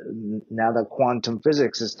is, now that quantum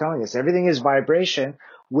physics is telling us, everything is vibration,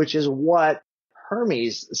 which is what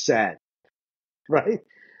Hermes said, right?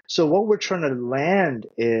 So what we're trying to land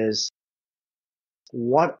is,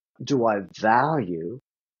 what do I value?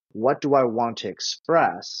 What do I want to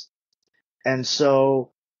express? And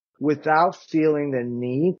so without feeling the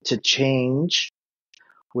need to change,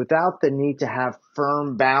 without the need to have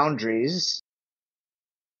firm boundaries,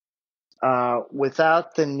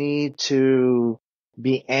 without the need to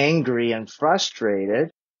be angry and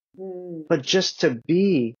frustrated, Mm. but just to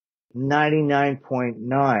be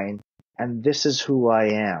 99.9, and this is who I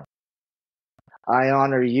am. I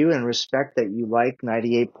honor you and respect that you like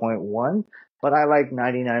 98.1, but I like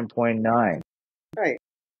 99.9. Right.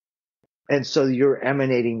 And so you're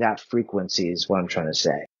emanating that frequency is what I'm trying to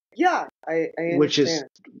say, Yeah, I which is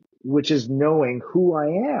understand. knowing who I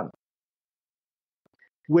am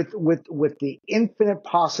with the infinite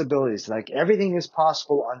possibilities. Like everything is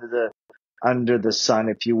possible under the sun,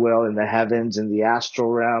 if you will, in the heavens, in the astral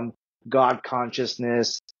realm, God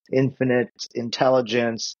consciousness, infinite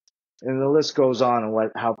intelligence, and the list goes on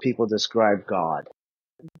how people describe God,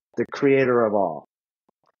 the creator of all.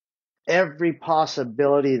 Every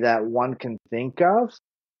possibility that one can think of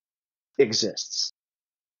exists.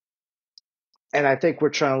 And I think we're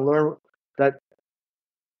trying to learn that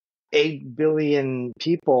 8 billion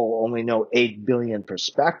people only know 8 billion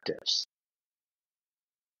perspectives.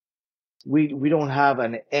 We don't have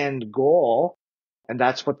an end goal. And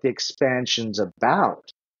that's what the expansion's about,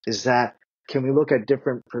 is that can we look at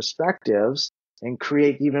different perspectives and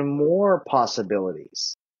create even more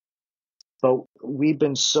possibilities? But we've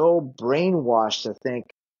been so brainwashed to think,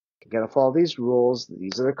 you gotta follow these rules.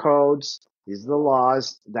 These are the codes. These are the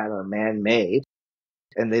laws that are man-made.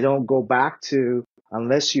 And they don't go back to,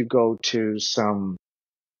 unless you go to some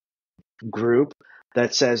group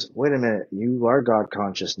that says, wait a minute, you are God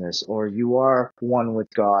consciousness, or you are one with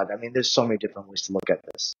God. I mean, there's so many different ways to look at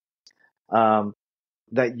this.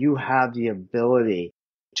 That you have the ability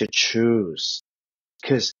to choose,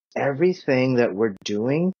 because everything that we're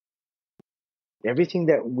doing, everything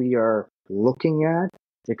that we are looking at,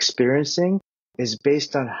 experiencing, is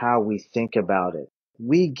based on how we think about it.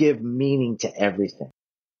 we give meaning to everything.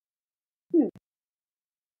 Hmm.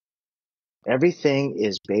 Everything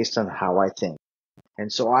is based on how I think.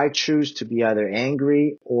 And so I choose to be either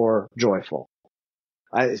angry or joyful.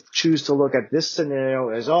 I choose to look at this scenario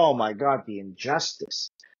as, oh my God, the injustice.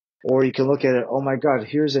 Or you can look at it, oh my God,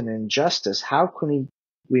 here's an injustice. How can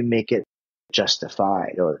we make it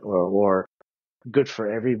justified or good for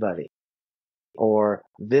everybody? Or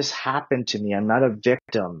this happened to me. I'm not a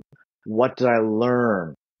victim. What did I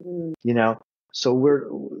learn? Mm. You know, so we're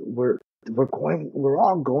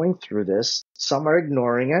all going through this. Some are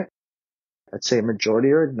ignoring it. I'd say a majority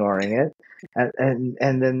are ignoring it.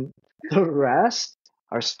 And then the rest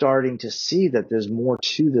are starting to see that there's more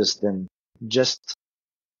to this than just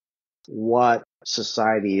what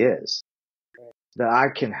society is, that I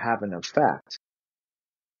can have an effect.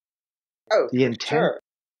 Oh, The for intent, sure.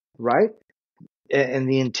 right? And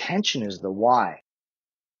the intention is the why.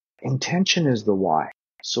 Intention is the why.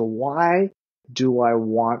 So why do I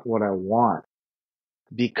want what I want?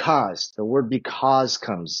 Because the word because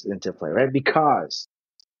comes into play, right? Because.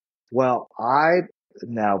 Well, I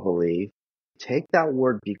now believe take that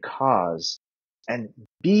word because and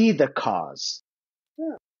be the cause,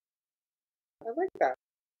 Yeah, I like that.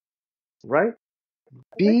 right? I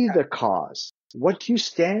like Be that. the cause. What do you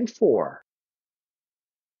stand for?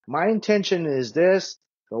 My intention is this.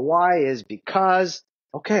 The why is because.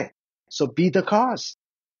 Okay. So be the cause.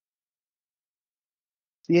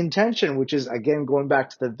 The intention, which is again going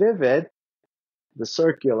back to the vivid, the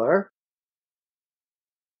circular,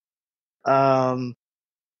 um,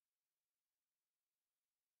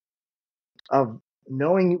 of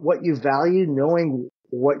knowing what you value, knowing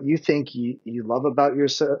what you think you love about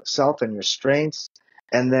yourself and your strengths,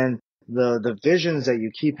 and then the visions that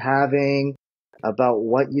you keep having about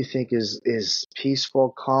what you think is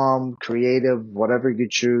peaceful, calm, creative, whatever you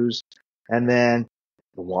choose, and then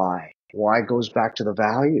the why. Why goes back to the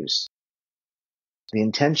values. The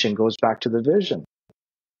intention goes back to the vision.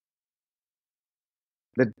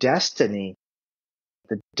 The destiny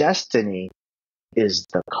is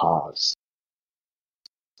the cause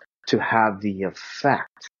to have the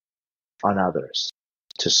effect on others,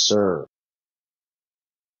 to serve.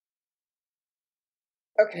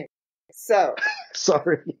 Okay. So,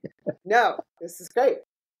 Sorry. no, this is great.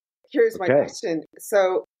 Here's my Okay. question.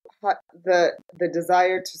 So, the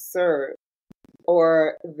desire to serve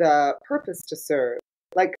or the purpose to serve,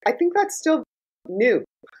 like I think that's still new.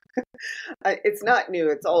 It's not new,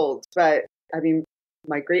 it's old, but I mean,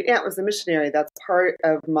 my great aunt was a missionary. That's part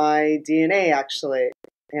of my DNA, actually.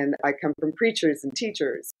 And I come from preachers and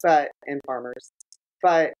teachers, and farmers.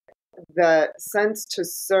 But the sense to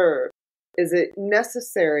serve, is it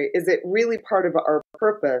necessary? Is it really part of our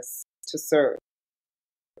purpose to serve?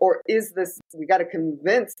 Or is this, we got to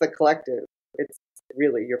convince the collective it's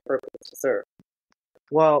really your purpose to serve?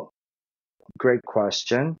 Well, great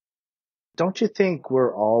question. Don't you think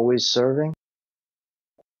we're always serving?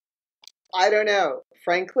 I don't know.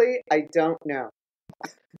 Frankly, I don't know.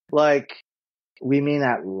 Like, we may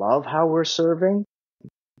not love how we're serving,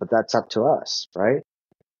 but that's up to us, right?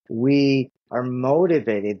 We are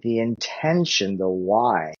motivated. The intention, the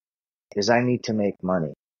why is I need to make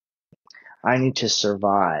money. I need to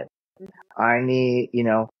survive. I need,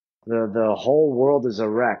 the whole world is a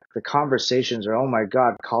wreck. The conversations are, oh my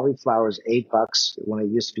God, cauliflower is $8 when it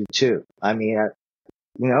used to be 2. I mean,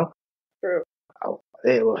 you know, True.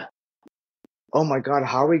 it, oh my God,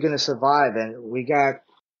 how are we going to survive? And we got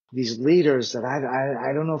these leaders that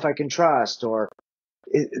I don't know if I can trust, or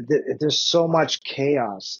there's so much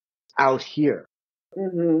chaos out here.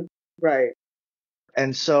 Mm-hmm. Right.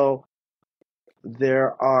 And so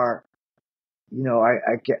there are,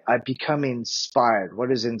 I become inspired.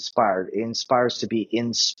 What is inspired? It inspires to be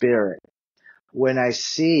in spirit. When I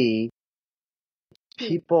see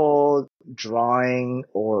people drawing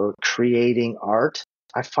or creating art,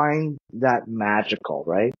 I find that magical,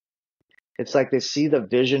 right? It's like they see the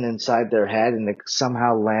vision inside their head and it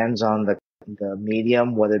somehow lands on the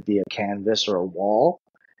medium, whether it be a canvas or a wall.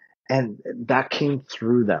 And that came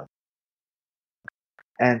through them.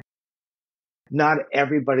 And not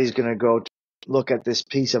everybody's going to go look at this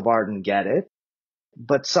piece of art and get it,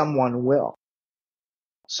 but someone will.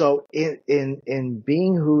 So in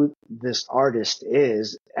being who this artist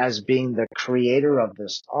is, as being the creator of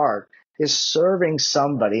this art, is serving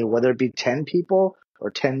somebody, whether it be 10 people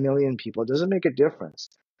or 10 million people, it doesn't make a difference.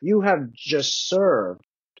 You have just served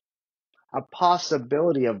a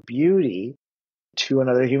possibility of beauty to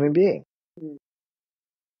another human being. Mm.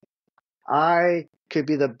 I could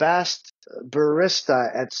be the best barista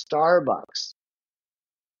at Starbucks,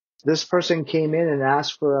 This person came in and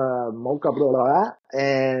asked for a mocha blah, blah, blah,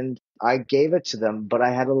 and I gave it to them, but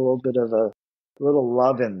I had a little bit of a little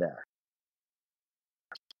love in there.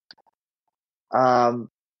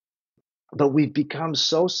 But we've become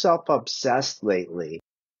so self-obsessed lately,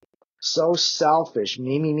 so selfish,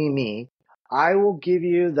 me, me, me, me. I will give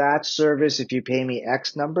you that service if you pay me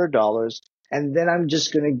X number of dollars, and then I'm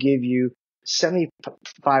just going to give you 75%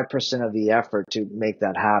 of the effort to make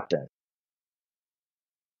that happen.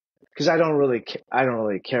 Because I don't really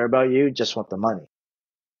care about you, just want the money.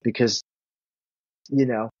 Because,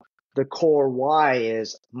 the core why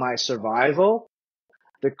is my survival.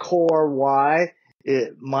 The core why,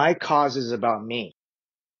 my cause is about me.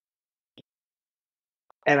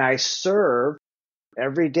 And I serve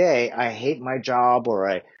every day. I hate my job, or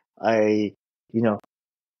I'm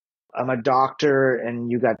a doctor and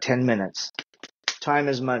you got 10 minutes. Time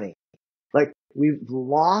is money. Like, we've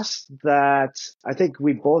lost that. I think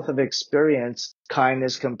we both have experienced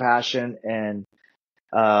kindness, compassion, and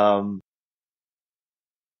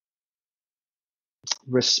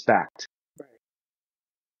respect. Right.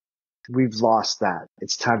 We've lost that.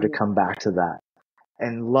 It's time to come back to that.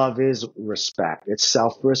 And love is respect. It's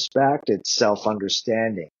self-respect. It's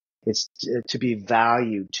self-understanding. It's to be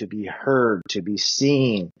valued, to be heard, to be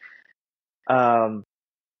seen. And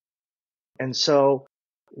so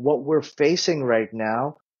what we're facing right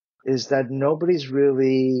now is that nobody's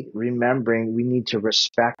really remembering we need to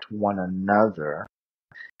respect one another.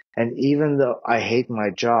 And even though I hate my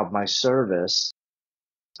job, my service,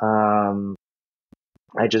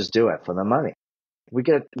 I just do it for the money. We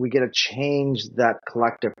get to change that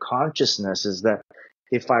collective consciousness, is that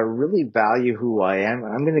if I really value who I am,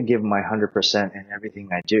 I'm going to give my 100% in everything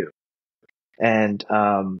I do. And,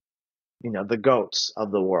 the goats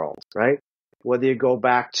of the world, right? Whether you go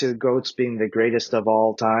back to goats being the greatest of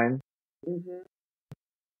all time,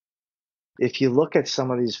 if you look at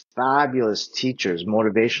some of these fabulous teachers,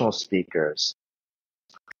 motivational speakers,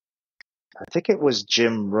 I think it was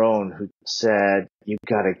Jim Rohn who said, you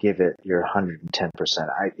got to give it your 110%.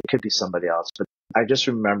 It could be somebody else, but I just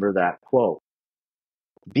remember that quote.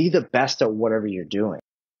 Be the best at whatever you're doing.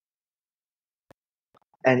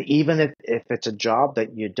 And even if it's a job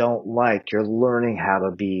that you don't like, you're learning how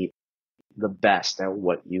to be the best at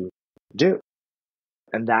what you do.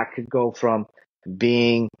 And that could go from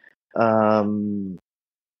being, I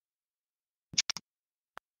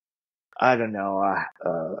don't know,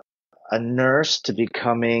 a nurse to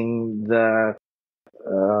becoming the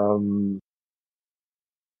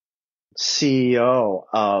CEO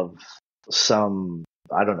of some,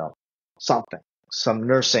 I don't know, some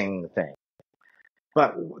nursing thing.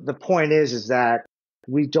 But the point is that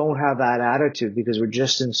we don't have that attitude because we're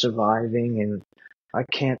just in surviving, and I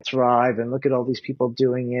can't thrive, and look at all these people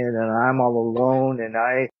doing it, and I'm all alone, and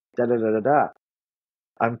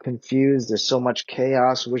I'm confused. There's so much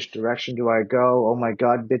chaos. Which direction do I go? Oh my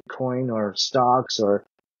God, Bitcoin or stocks or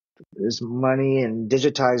is money, and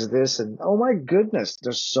digitize this, and oh my goodness,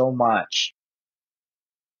 there's so much.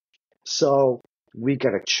 So we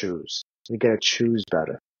gotta choose. We gotta choose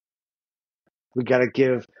better. We have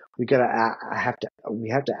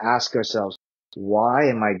to ask ourselves, why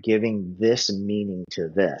am I giving this meaning to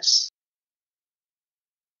this?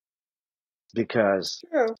 Because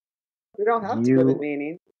True. We don't have to give it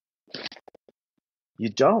meaning. You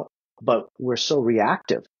don't, but we're so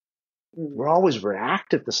reactive. We're always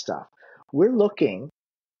reactive to stuff.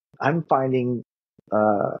 I'm finding,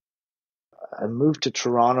 I moved to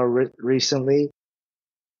Toronto recently,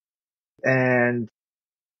 and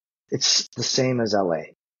it's the same as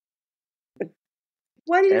LA.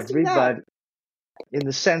 Why do you say that? In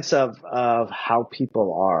the sense of how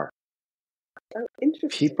people are. Oh,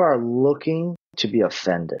 interesting. People are looking to be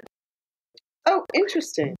offended. Oh,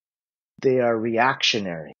 interesting. They are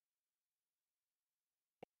reactionary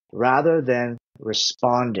rather than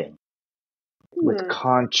responding with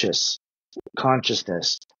consciousness,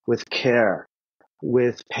 with care,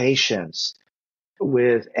 with patience,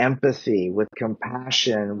 with empathy, with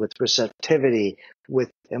compassion, with receptivity,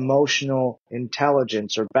 with emotional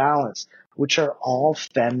intelligence or balance, which are all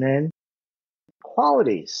feminine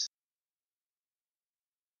qualities.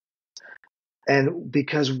 And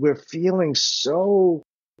because we're feeling so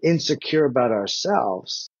insecure about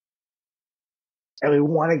ourselves, and we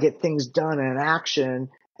want to get things done in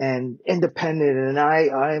action and independent, and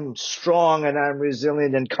I'm strong and I'm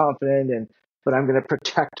resilient and confident, but I'm going to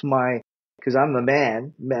protect because I'm the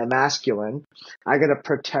man, masculine, I got to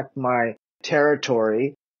protect my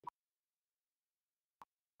territory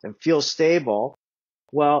and feel stable.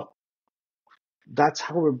 Well, that's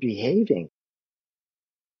how we're behaving.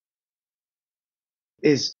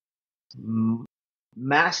 Is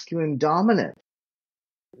masculine dominant.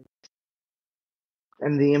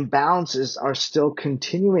 And the imbalances are still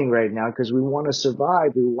continuing right now because we want to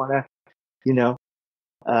survive. We want to,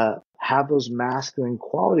 have those masculine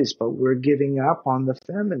qualities, but we're giving up on the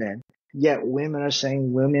feminine. Yet women are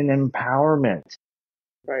saying women empowerment.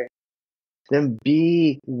 Right. Then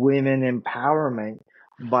be women empowerment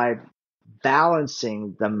by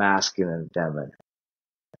balancing the masculine and feminine.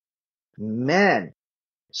 Men,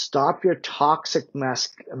 stop your toxic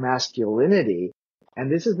masculinity.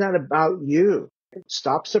 And this is not about you.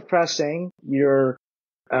 Stop suppressing your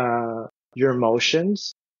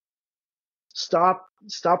emotions. Stop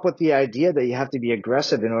with the idea that you have to be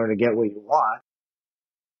aggressive in order to get what you want.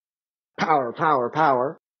 Power, power,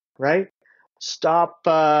 power, right? Stop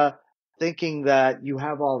thinking that you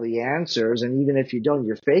have all the answers, and even if you don't,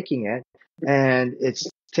 you're faking it, and it's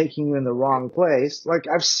taking you in the wrong place. Like,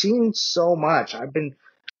 I've seen so much. I've been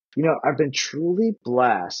truly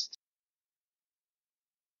blessed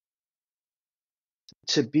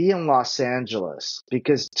to be in Los Angeles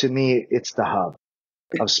because to me, it's the hub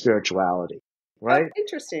of spirituality, right? Oh,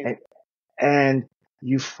 interesting. And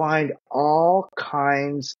you find all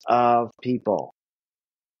kinds of people.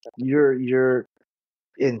 You're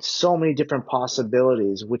in so many different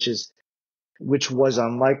possibilities, which was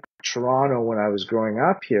unlike Toronto when I was growing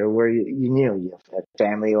up here, where you had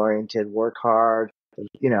family oriented, work hard,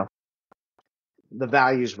 the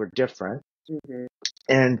values were different. Mm-hmm.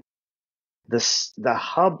 And the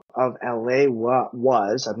hub of LA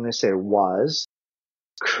was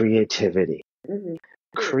creativity. Mm-hmm.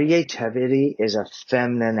 Creativity is a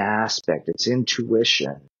feminine aspect. It's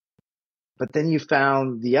intuition. But then you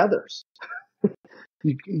found the others.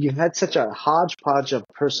 You had such a hodgepodge of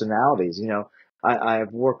personalities.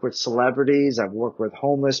 I've worked with celebrities, I've worked with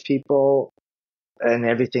homeless people, and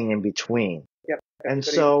everything in between. Yep. And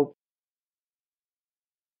so,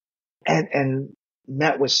 and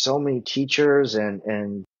met with so many teachers,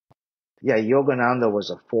 and yeah, Yogananda was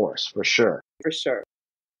a force for sure. For sure.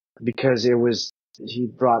 Because he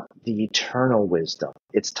brought the eternal wisdom.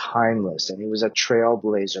 It's timeless, and he was a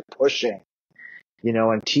trailblazer pushing,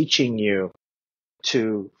 and teaching you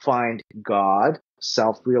to find God.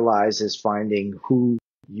 Self-realize is finding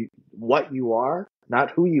what you are,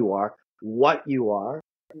 not who you are, what you are.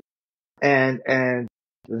 And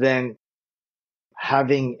then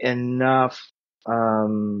having enough,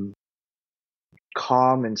 calm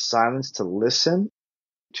and silence to listen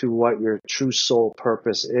to what your true soul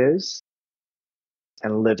purpose is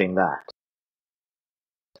and living that.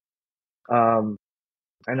 I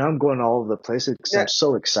know I'm going all over the place because I'm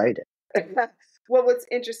so excited. Well, what's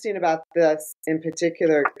interesting about this in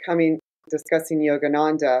particular, discussing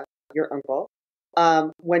Yogananda, your uncle,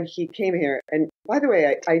 when he came here, and by the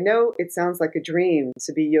way, I know it sounds like a dream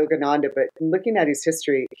to be Yogananda, but looking at his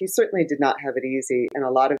history, he certainly did not have it easy in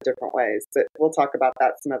a lot of different ways, but we'll talk about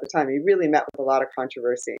that some other time. He really met with a lot of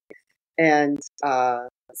controversy. And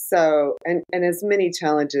and as many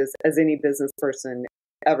challenges as any business person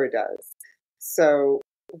ever does. So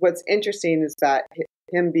what's interesting is that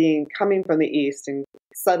him coming from the East and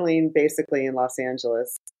settling basically in Los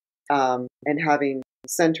Angeles, and having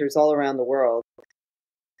centers all around the world,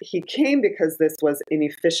 he came because this was an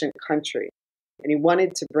efficient country, and he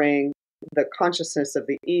wanted to bring the consciousness of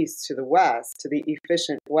the East to the West, to the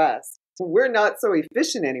efficient West. We're not so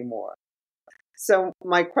efficient anymore. So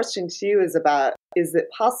my question to you is it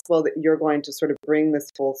possible that you're going to sort of bring this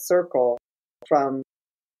full circle from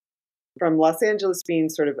Los Angeles being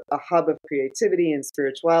sort of a hub of creativity and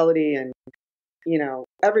spirituality, and,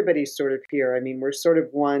 everybody's sort of here. I mean, we're sort of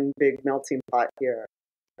one big melting pot here.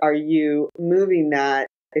 Are you moving that,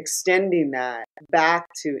 extending that back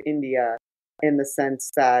to India in the sense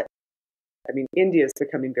that, I mean, India is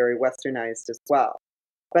becoming very westernized as well,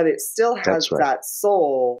 but it still has that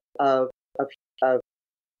soul of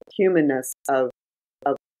humanness, of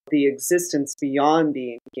the existence beyond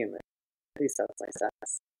being human. At least that's my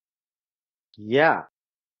sense. Yeah,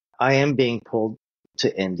 I am being pulled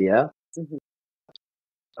to India. Mm-hmm.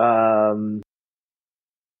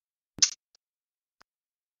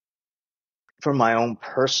 For my own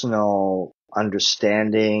personal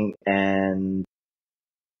understanding and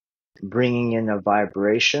bringing in a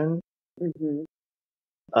vibration, mm-hmm.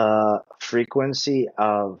 Frequency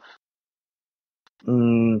of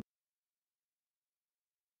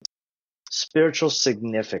spiritual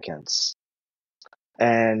significance,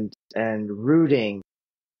 and rooting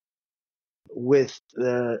with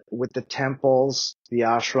the temples, the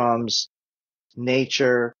ashrams,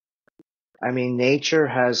 nature. I mean, nature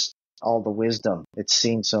has all the wisdom. It's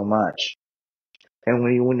seen so much. And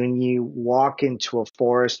when you walk into a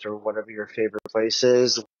forest or whatever your favorite place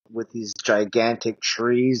is with these gigantic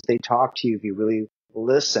trees, they talk to you if you really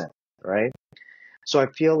listen, right? So I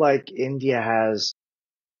feel like India has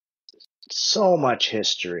so much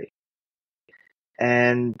history.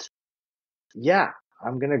 And yeah,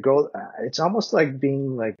 I'm going to go. It's almost like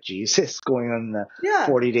being like Jesus going on the Yeah.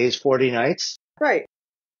 40 days, 40 nights. Right.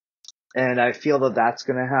 And I feel that that's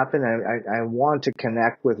going to happen. I want to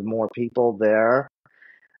connect with more people there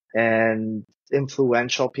and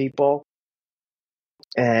influential people.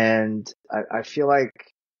 And I feel like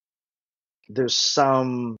there's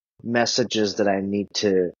some messages that I need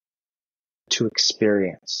to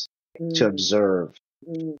experience, to observe.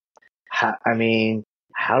 I mean,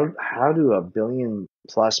 how do a billion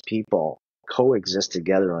plus people coexist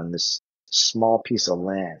together on this small piece of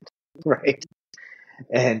land, right?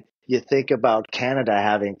 And you think about Canada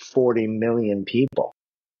having 40 million people,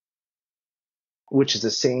 which is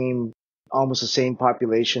almost the same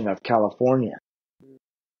population of California.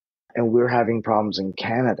 And we're having problems in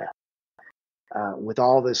Canada, with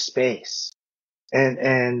all this space.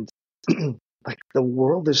 And like the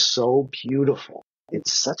world is so beautiful.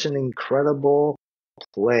 It's such an incredible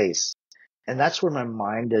place. And that's where my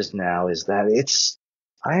mind is now, is that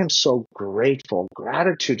I am so grateful.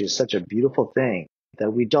 Gratitude is such a beautiful thing that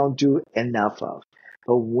we don't do enough of.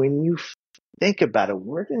 But when you think about it,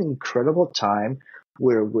 we're at an incredible time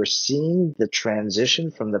where we're seeing the transition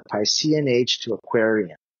from the Piscean age to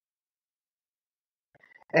Aquarian.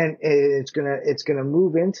 And it's gonna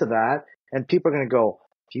move into that, and people are gonna go,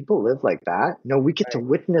 people live like that? No, we get to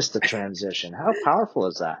witness the transition. How powerful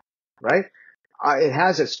is that, right? It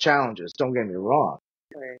has its challenges, don't get me wrong.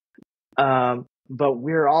 Right. But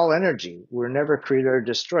we're all energy. We're never created or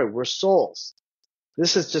destroyed. We're souls.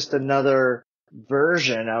 This is just another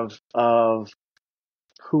version of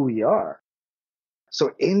who we are.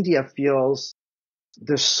 So India feels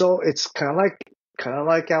it's kind of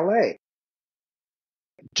like LA,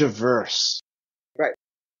 diverse. Right.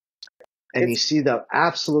 And you see the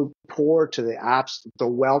absolute poor to the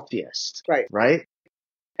wealthiest. Right. Right.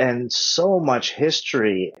 And so much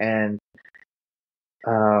history. And,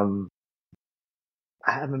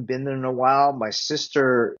 I haven't been there in a while. My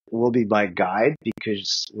sister will be my guide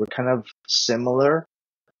because we're kind of similar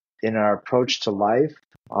in our approach to life,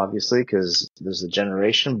 obviously, because there's a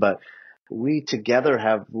generation, but we together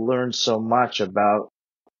have learned so much about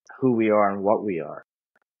who we are and what we are.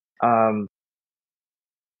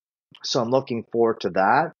 So I'm looking forward to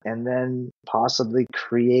that, and then possibly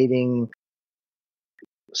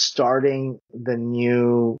starting the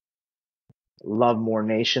new Love More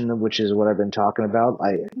Nation, which is what I've been talking about.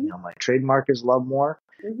 My trademark is Love More,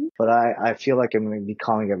 but I feel like I'm going to be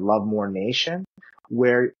calling it Love More Nation,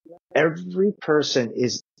 where every person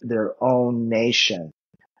is their own nation.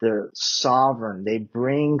 They're sovereign. They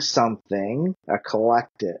bring something,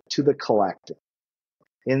 to the collective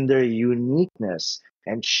in their uniqueness,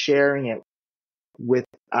 and sharing it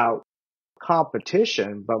without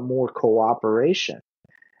competition, but more cooperation.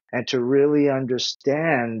 And to really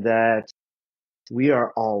understand that we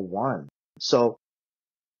are all one. So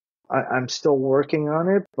I'm still working on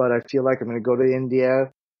it, but I feel like I'm going to go to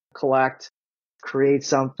India, create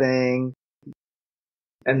something,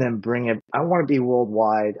 and then bring it. I want to be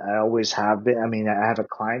worldwide. I always have been. I mean, I have a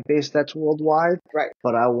client base that's worldwide, right?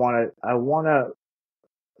 But I want to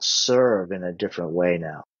serve in a different way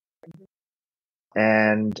now.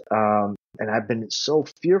 And I've been so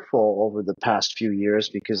fearful over the past few years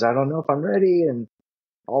because I don't know if I'm ready, and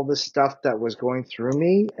all this stuff that was going through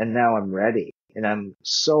me, and now I'm ready. And I'm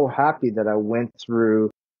so happy that I went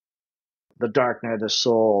through the dark night of the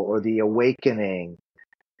soul or the awakening,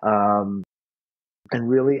 and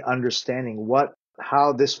really understanding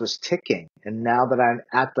how this was ticking. And now that I'm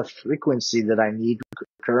at the frequency that I need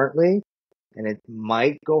currently, and it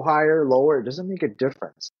might go higher, lower, it doesn't make a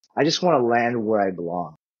difference. I just want to land where I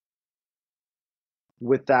belong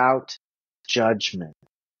without judgment.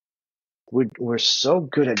 We're so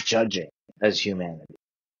good at judging as humanity.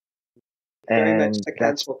 Very much the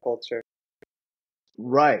cancel culture.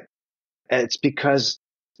 Right. It's because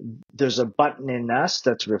there's a button in us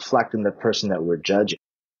that's reflecting the person that we're judging.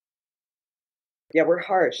 Yeah, we're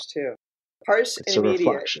harsh too. Harsh and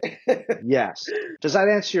immediate. Yes. Does that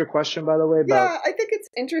answer your question, by the way? Yeah, I think it's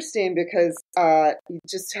interesting because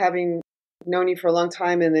just having known you for a long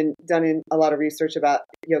time and then done a lot of research about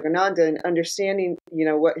Yogananda and understanding,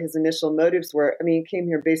 what his initial motives were. I mean, he came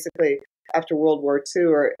here basically after World War II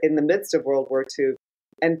or in the midst of World War II,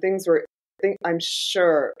 and things were, I'm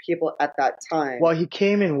sure people at that time. Well, he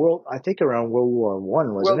came in around World War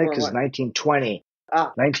I, wasn't it? Because 1920.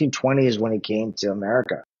 Ah, 1920 is when he came to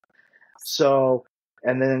America. So,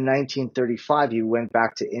 and then in 1935, he went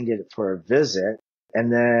back to India for a visit,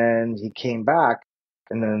 and then he came back,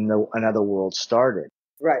 and then another world started.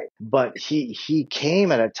 right, But he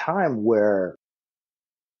came at a time where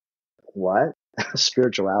what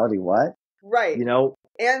spirituality? What right. you know?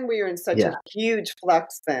 And we were in such a Yeah. huge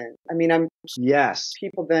flux then. I mean, I'm Yes.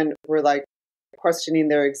 people then were like questioning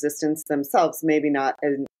their existence themselves, maybe not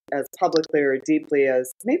as publicly or deeply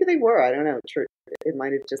as maybe they were. I don't know. It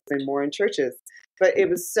might have just been more in churches, but it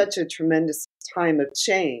was such a tremendous time of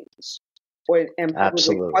change, and probably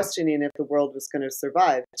Absolutely. questioning if the world was going to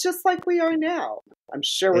survive, just like we are now. I'm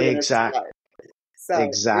sure we're going to Exactly. survive. So we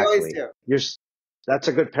always Exactly. do. That's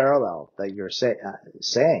a good parallel that you're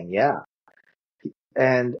saying. Yeah.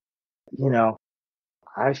 And, you know,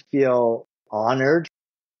 I feel honored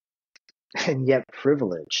and yet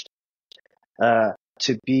privileged,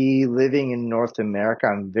 to be living in North America.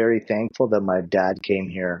 I'm very thankful that my dad came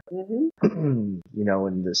here, Hmm.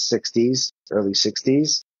 in the 60s, early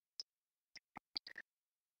 60s,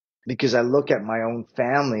 because I look at my own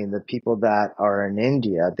family and the people that are in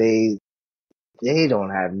India, they don't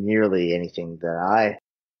have nearly anything that I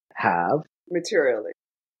have Materially.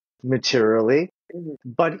 materially, Hmm.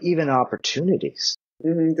 but even opportunities.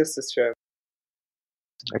 This is true.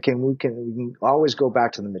 Okay, we can always go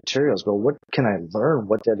back to the materials, but what can I learn?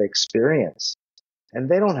 What did I experience? And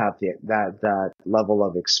they don't have that level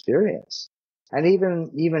of experience. And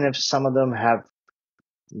even if some of them have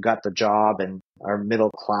got the job and are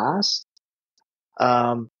middle class,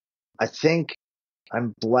 I think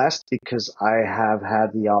I'm blessed because I have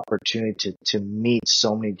had the opportunity to meet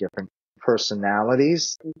so many different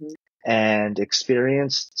personalities Hmm. and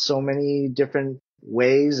experienced so many different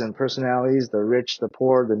ways and personalities, the rich, the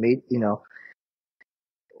poor,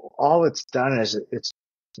 all it's done is it's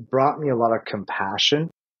brought me a lot of compassion,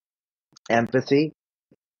 empathy,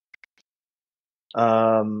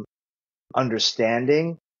 um,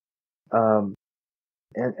 understanding, um,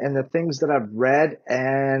 and the things that I've read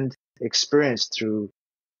and experienced through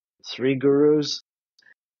three gurus,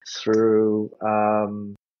 through,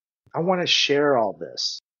 I want to share all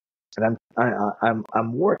this, and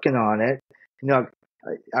I'm working on it. You know,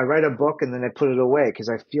 I write a book and then I put it away because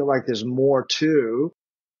I feel like there's more to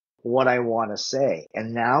what I want to say.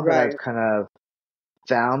 And now that I've Right. kind of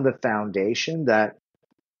found the foundation that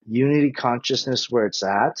unity consciousness where it's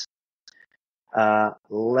at,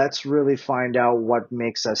 let's really find out what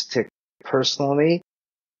makes us tick personally.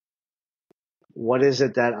 What is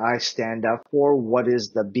it that I stand up for? What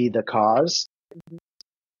is be the cause?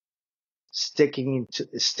 Sticking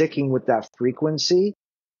with that frequency,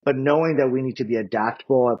 but knowing that we need to be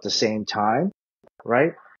adaptable at the same time,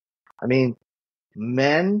 right? I mean,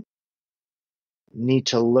 men need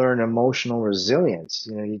to learn emotional resilience.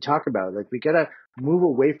 You know, you talk about it, like we gotta move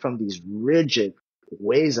away from these rigid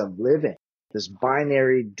ways of living, this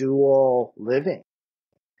binary dual living,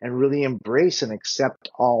 and really embrace and accept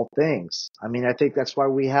all things. I mean, I think that's why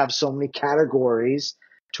we have so many categories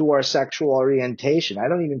to our sexual orientation. I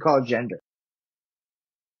don't even call it gender.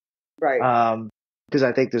 Right. Because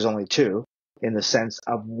I think there's only two in the sense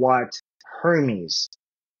of what Hermes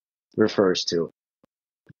refers to.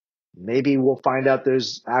 Maybe we'll find out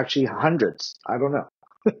there's actually hundreds. I don't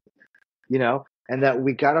know. And that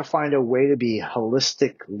we got to find a way to be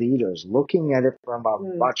holistic leaders, looking at it from a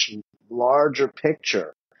Mm. much larger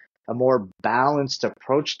picture, a more balanced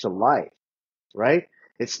approach to life, right?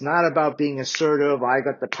 It's not about being assertive. I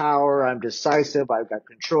got the power. I'm decisive. I've got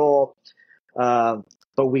control.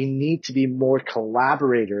 But we need to be more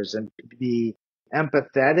collaborators and be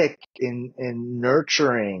empathetic in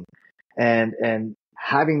nurturing and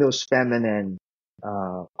having those feminine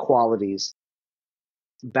qualities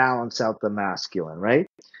balance out the masculine, right?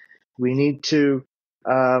 We need to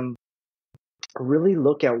really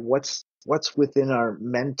look at what's within our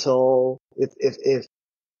mental.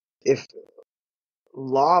 If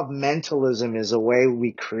law of mentalism is a way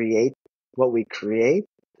we create what we create,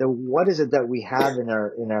 then what is it that we have in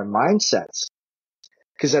our mindsets?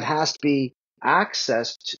 Because it has to be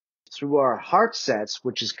accessed through our heart sets,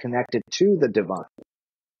 which is connected to the divine.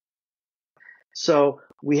 So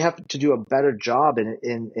we have to do a better job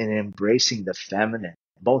in embracing the feminine,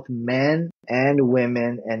 both men and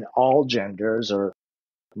women and all genders or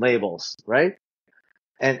labels, right?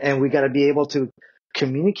 And we got to be able to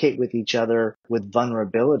communicate with each other with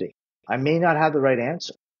vulnerability. I may not have the right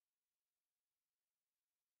answer.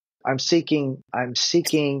 I'm seeking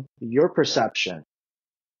your perception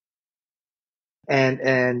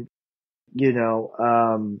and you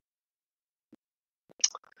know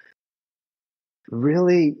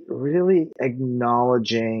really, really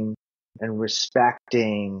acknowledging and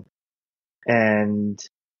respecting and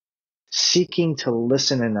seeking to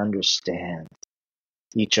listen and understand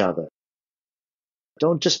each other.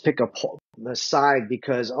 Don't just pick a side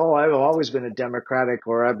because, oh, I've always been a Democratic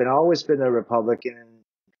or I've always been a Republican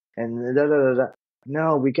and da, da, da, da.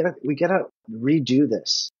 No, we gotta redo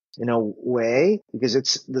this in a way because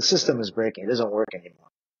the system is breaking. It doesn't work anymore.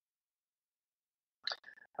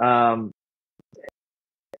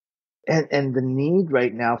 And the need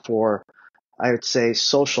right now for, I would say,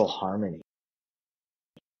 social harmony.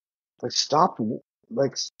 Stop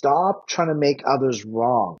trying to make others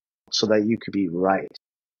wrong so that you could be right.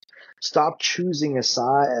 Stop choosing a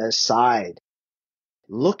side.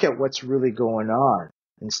 Look at what's really going on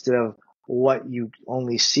instead of what you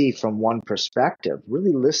only see from one perspective.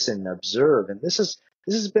 Really listen, observe. And this has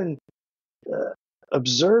been,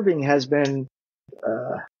 observing has been,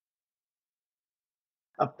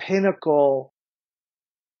 a pinnacle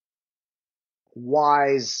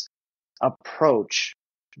wise approach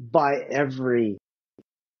by every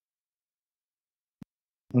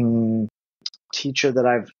teacher that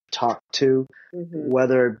I've talked to,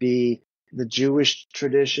 whether it be the Jewish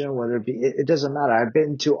tradition, whether it be, it doesn't matter. I've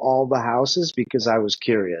been to all the houses because I was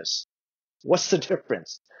curious. What's the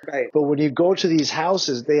difference? Right. But when you go to these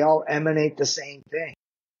houses, they all emanate the same thing.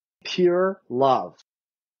 Pure love.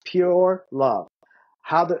 Pure love.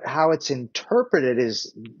 How it's interpreted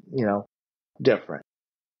is, different.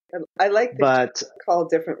 I like that you call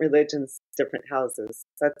different religions different houses.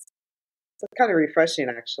 That's kind of refreshing,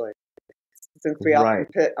 actually, since we often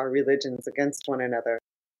pit our religions against one another.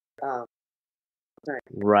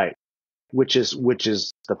 Right. Which is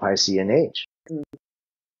the Piscean age.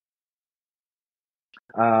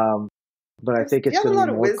 But I think it's going to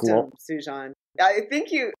be more wisdom, Sujan. I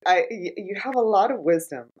think you have a lot of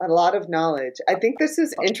wisdom, a lot of knowledge. I think this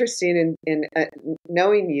is interesting in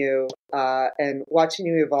knowing you and watching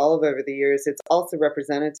you evolve over the years. It's also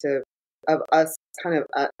representative of us kind of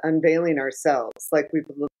unveiling ourselves, like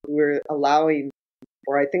we're allowing,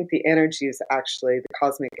 or I think the energies, actually, the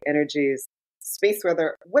cosmic energies, space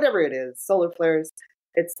weather, whatever it is, solar flares.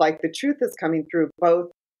 It's like the truth is coming through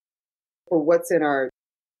both for what's in our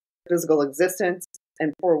physical existence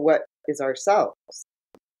and for what is ourselves.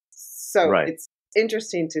 So It's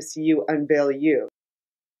interesting to see you unveil you.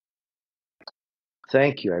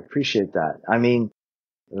 Thank you. I appreciate that. I mean,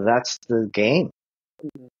 that's the game.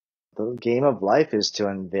 Mm-hmm. The game of life is to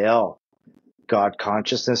unveil God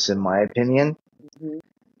consciousness, in my opinion. Mm-hmm.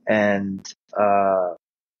 And,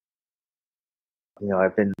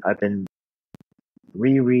 I've been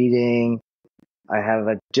rereading. I have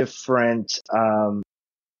a different,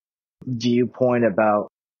 viewpoint about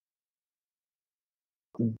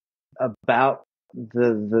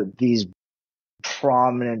these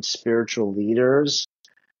prominent spiritual leaders.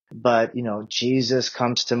 But, Jesus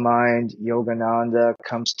comes to mind, Yogananda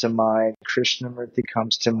comes to mind, Krishnamurti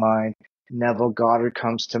comes to mind, Neville Goddard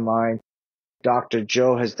comes to mind. Dr.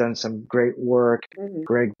 Joe has done some great work. Mm-hmm.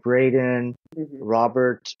 Greg Braden,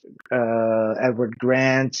 Robert, Edward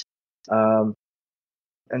Grant.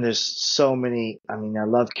 And there's so many. I mean, I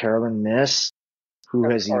love Carolyn Myss, who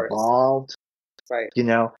has evolved. Right.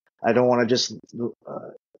 I don't want to just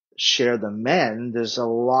share the men. There's a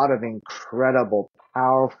lot of incredible,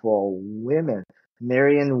 powerful women.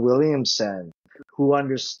 Marianne Williamson, who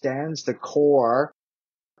understands the core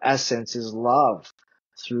essence is love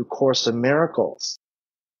through Course of Miracles.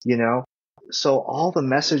 So all the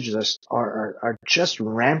messages are just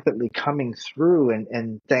rampantly coming through,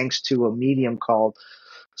 and thanks to a medium called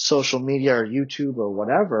social media or YouTube or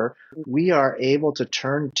whatever, we are able to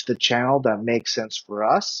turn to the channel that makes sense for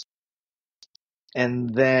us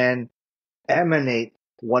and then emanate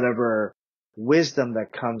whatever wisdom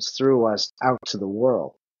that comes through us out to the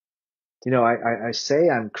world. I say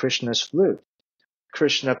I'm Krishna's flute.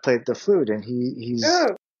 Krishna played the flute, and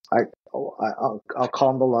I'll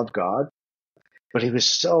call him the love God, but he was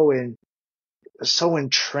so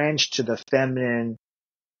entrenched to the feminine,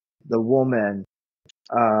 the woman,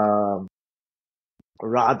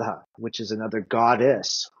 Radha, which is another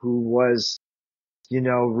goddess who was,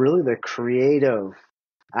 really the creative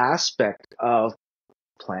aspect of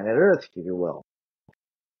planet Earth, if you will.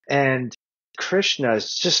 And Krishna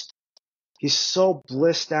is he's so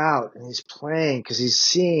blissed out, and he's playing because he's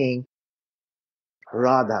seeing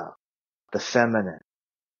Radha, the feminine.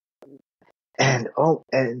 And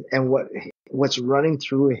what's running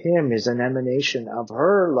through him is an emanation of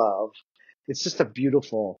her love. It's just a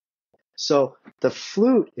beautiful. So the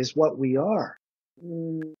flute is what we are.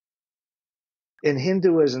 In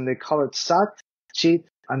Hinduism, they call it Sat Chit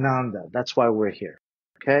Ananda. That's why we're here.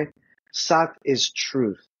 Okay? Sat is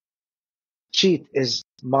truth. Chit is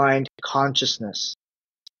mind consciousness.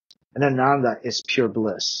 And Ananda is pure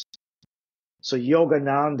bliss. So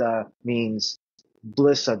Yogananda means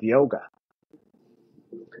bliss of yoga.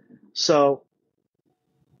 So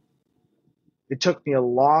it took me a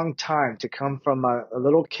long time to come from a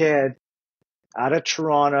little kid out of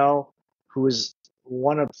Toronto who was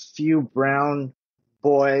one of few brown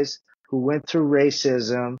boys who went through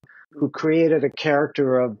racism, who created a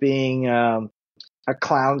character of being a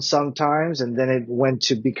clown sometimes, and then it went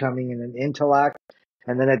to becoming an intellect,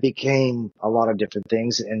 and then it became a lot of different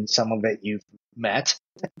things, and some of it you've met.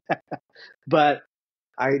 But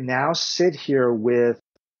I now sit here with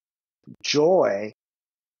joy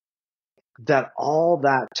that all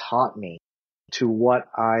that taught me to what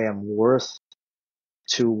I am worth,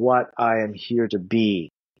 to what I am here to be,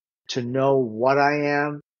 to know what I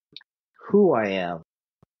am, who I am,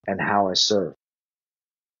 and how I serve.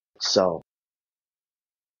 So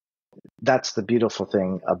that's the beautiful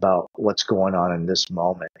thing about what's going on in this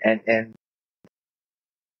moment. And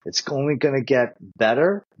it's only going to get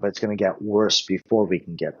better, but it's going to get worse before we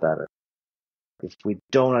can get better. If we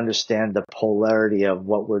don't understand the polarity of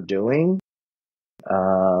what we're doing,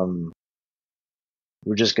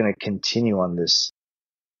 we're just going to continue on this,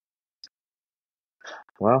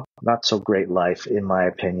 well, not so great life, in my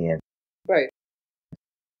opinion, Right.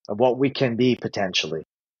 of what we can be potentially.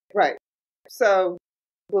 Right. So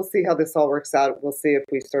we'll see how this all works out. We'll see if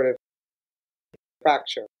we sort of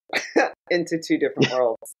fracture into two different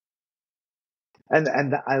worlds. And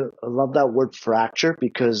I love that word fracture,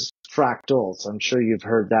 because fractals, I'm sure you've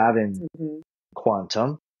heard that in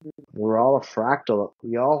quantum. We're all a fractal.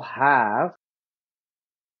 We all have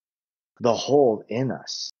the whole in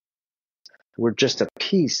us. We're just a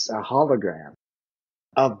piece, a hologram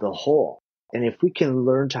of the whole. And if we can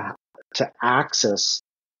learn to access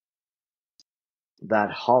that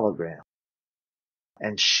hologram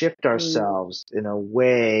and shift ourselves in a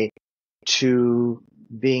way to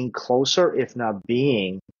being closer, if not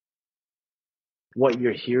being what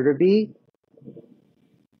you're here to be,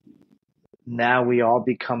 now we all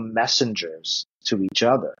become messengers to each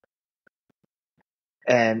other.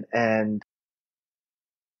 And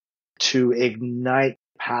to ignite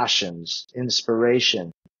passions,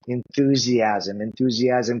 inspiration, enthusiasm.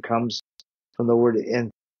 Enthusiasm comes from the word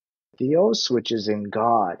entheos, which is in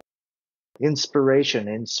God. Inspiration,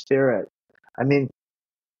 in spirit. I mean,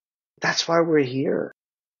 that's why we're here.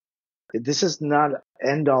 This is not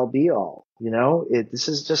end all be all, you know? This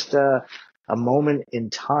is just a moment in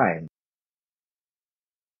time.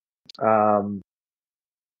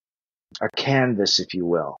 A canvas, if you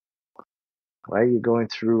will. Right? You're going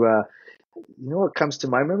through, you know what comes to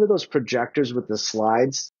mind? Remember those projectors with the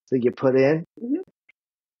slides that you put in? Mm-hmm.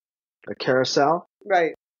 A carousel?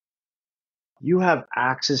 Right. You have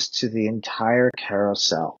access to the entire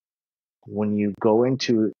carousel when you go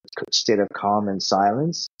into a state of calm and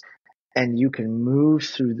silence, and you can move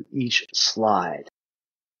through each slide.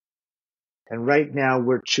 And right now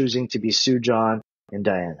we're choosing to be Sujan and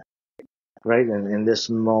Diana, right? And in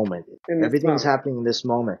this moment, everything's happening in this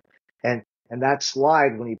moment. And that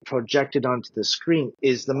slide, when you project it onto the screen,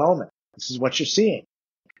 is the moment. This is what you're seeing.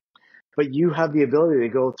 But you have the ability to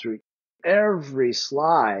go through every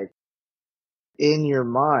slide in your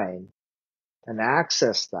mind and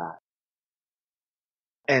access that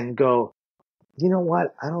and go, you know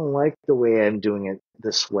what? I don't like the way I'm doing it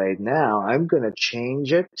this way now. I'm going to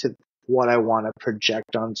change it to what I want to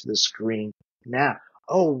project onto the screen now.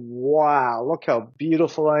 Oh, wow. Look how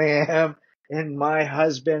beautiful I am. And my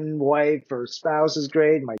husband, wife, or spouse is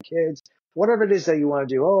great. My kids, whatever it is that you want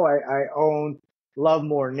to do. Oh, I own Love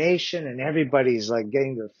More Nation, and everybody's like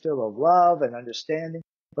getting their fill of love and understanding.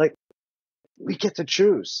 Like, we get to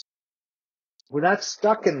choose. We're not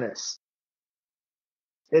stuck in this.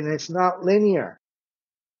 And it's not linear.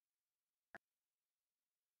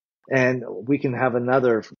 And we can have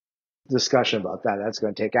another discussion about that. That's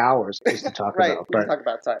going to take hours just to talk right. about. We can talk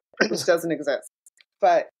about time, which doesn't exist.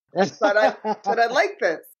 But I like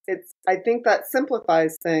this. I think that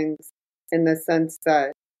simplifies things in the sense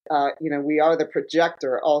that we are the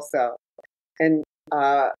projector also, and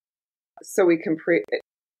so we can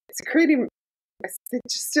it's creating. I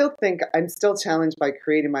still think I'm still challenged by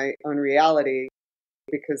creating my own reality,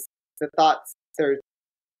 because the thoughts, they're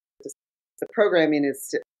just, the programming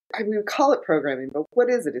is, I mean, we call it programming, but what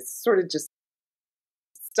is it? It's sort of just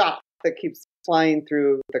stuff that keeps flying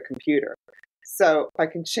through the computer. So if I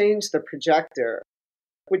can change the projector,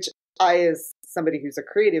 which I, as somebody who's a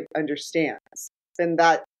creative, understands, then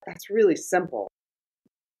that's really simple.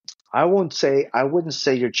 I wouldn't say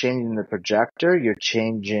you're changing the projector. You're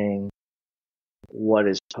changing what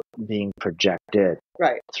is being projected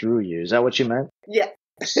Right. through you. Is that what you meant? Yeah.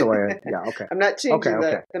 So yeah, okay. I'm not changing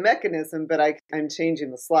Okay. the mechanism, but I'm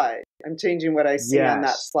changing the slide. I'm changing what I see on that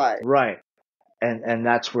Yes, slide. right. And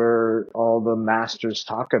that's where all the masters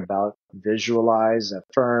talk about visualize,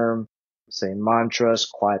 affirm, say mantras,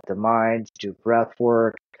 quiet the mind, do breath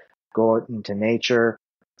work, go out into nature.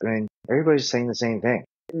 I mean, everybody's saying the same thing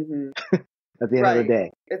Mm-hmm. at the end of the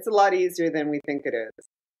day. It's a lot easier than we think it is.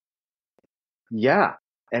 Yeah.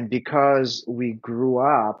 And because we grew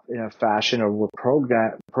up in a fashion or we're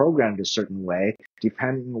programmed a certain way,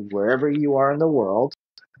 depending on wherever you are in the world,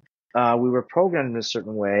 we were programmed in a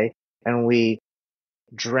certain way and we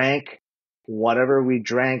drank whatever we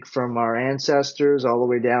drank from our ancestors all the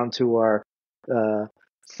way down to our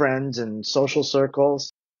friends and social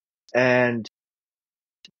circles. And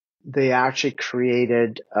they actually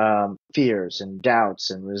created fears and doubts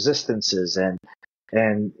and resistances and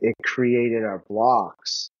it created our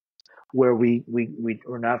blocks where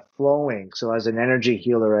we're not flowing. So as an energy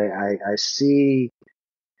healer, I see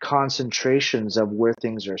concentrations of where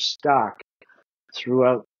things are stuck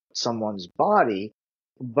throughout someone's body,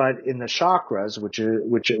 but in the chakras,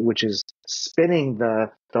 which is spinning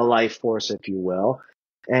the life force, if you will,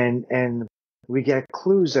 and we get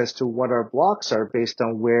clues as to what our blocks are based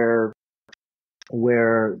on where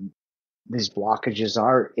these blockages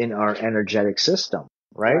are in our energetic system,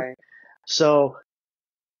 right? So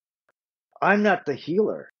I'm not the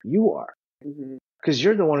healer. You are. Mm-hmm. Because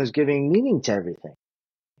you're the one who's giving meaning to everything.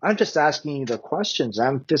 I'm just asking you the questions.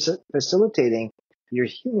 I'm facilitating your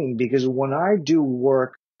healing because when I do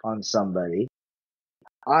work on somebody,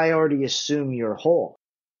 I already assume you're whole.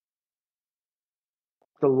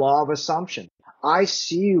 The law of assumption. I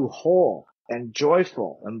see you whole and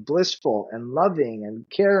joyful and blissful and loving and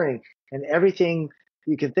caring and everything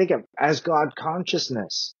you can think of as God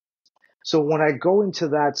consciousness. So when I go into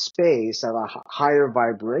that space at a higher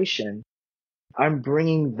vibration, I'm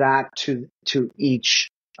bringing that to each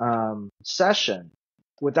session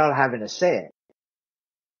without having to say it,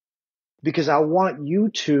 because I want you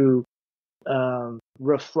to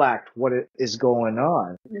reflect what is going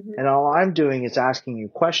on. Mm-hmm. And all I'm doing is asking you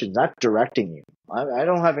questions, not directing you. I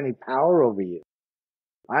don't have any power over you.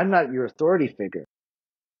 I'm not your authority figure.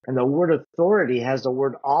 And the word authority has the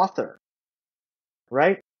word author,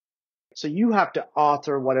 right? So you have to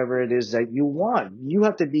author whatever it is that you want. You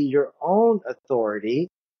have to be your own authority,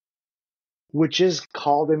 which is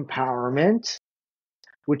called empowerment,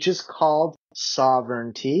 which is called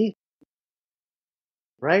sovereignty,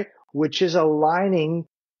 right? Which is alignment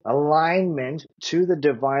to the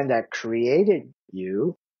divine that created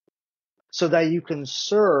you so that you can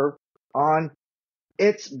serve on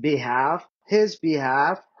its behalf, his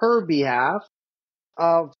behalf, her behalf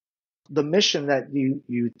of the mission that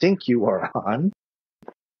you think you are on.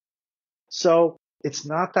 So it's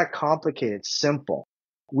not that complicated. It's simple.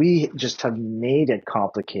 We just have made it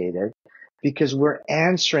complicated because we're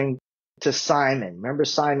answering to Simon. Remember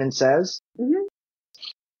Simon Says? Mm-hmm.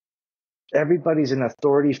 Everybody's an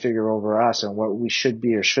authority figure over us and what we should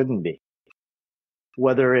be or shouldn't be.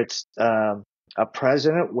 Whether it's a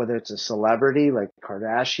president, whether it's a celebrity like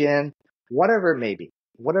Kardashian, whatever it may be,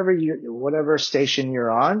 whatever station you're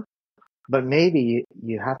on, but maybe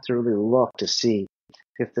you have to really look to see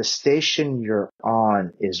if the station you're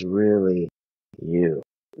on is really you,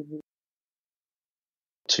 Mm-hmm.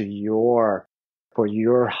 for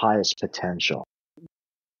your highest potential.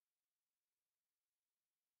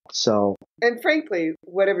 So, and frankly,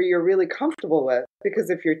 whatever you're really comfortable with, because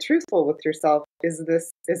if you're truthful with yourself, is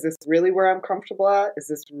this really where I'm comfortable at? Is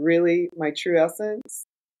this really my true essence?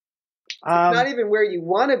 It's not even where you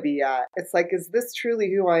want to be at. It's like, is this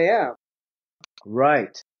truly who I am?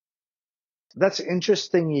 Right. That's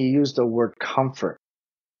interesting. You use the word comfort.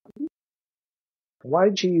 Why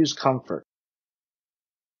did you use comfort?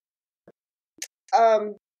 I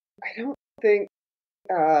don't think,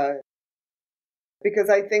 because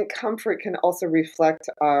I think comfort can also reflect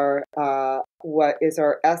our what is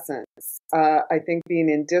our essence. I think being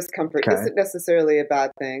in discomfort isn't necessarily a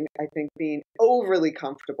bad thing. I think being overly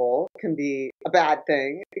comfortable can be a bad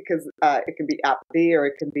thing because it can be apathy or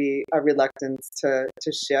it can be a reluctance to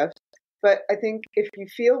shift. But I think if you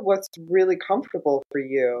feel what's really comfortable for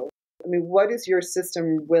you, I mean, what is your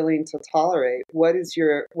system willing to tolerate? What is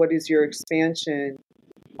your expansion?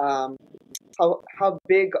 How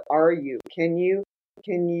big are you? Can you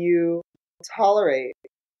tolerate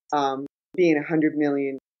being $100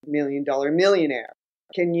 million millionaire?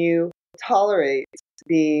 Can you tolerate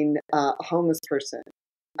being a homeless person?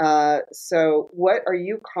 So what are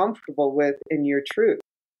you comfortable with in your truth?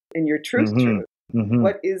 In your truth?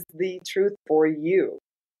 What is the truth for you?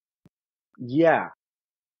 Yeah.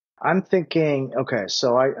 I'm thinking, okay,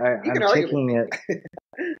 so I'm taking it.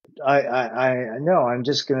 I know, I'm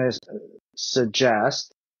just going to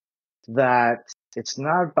suggest that it's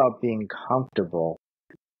not about being comfortable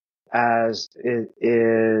as it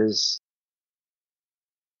is,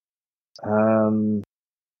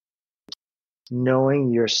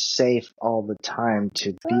 knowing you're safe all the time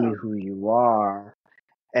to be who you are,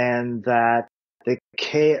 and that the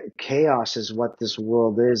chaos is what this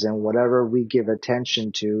world is, and whatever we give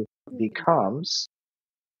attention to becomes.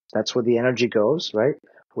 That's where the energy goes, right?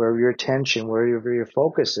 Wherever your attention, wherever your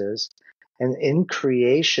focus is. And in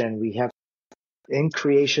creation,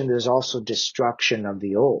 there's also destruction of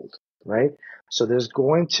the old, right? So there's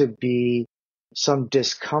going to be some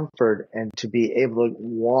discomfort, and to be able to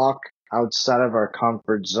walk outside of our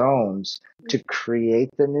comfort zones to create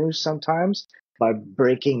the new sometimes by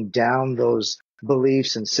breaking down those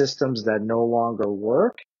beliefs and systems that no longer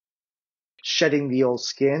work, shedding the old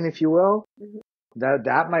skin, if you will.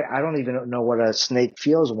 That might, I don't even know what a snake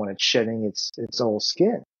feels when it's shedding its old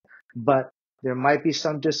skin, but there might be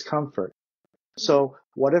some discomfort. So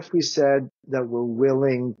what if we said that we're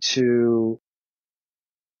willing to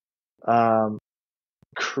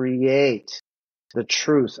create the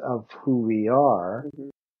truth of who we are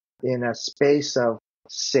in a space of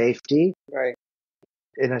safety, right?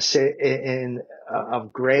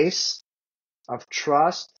 Of grace, of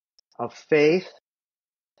trust, of faith,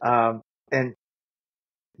 and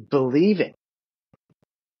believing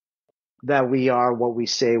that we are what we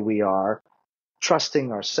say we are,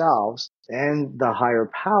 trusting ourselves and the higher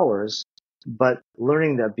powers, but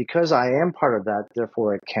learning that because I am part of that,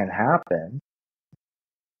 therefore it can happen.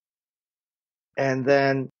 And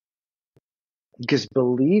then, because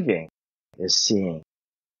believing is seeing,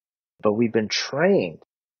 but we've been trained,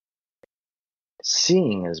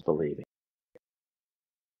 seeing is believing.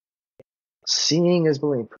 Seeing is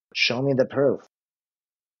believing. Show me the proof,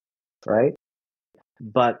 right?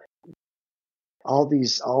 But all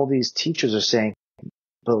these teachers are saying,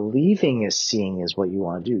 believing is seeing is what you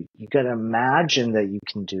want to do. You got to imagine that you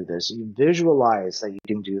can do this. You visualize that you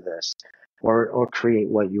can do this, or create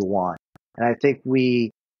what you want. And I think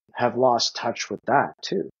we have lost touch with that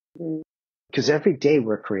too, because every day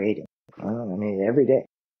we're creating. I mean, every day.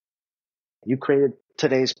 You created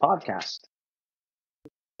today's podcast.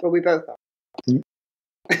 Well, we both are.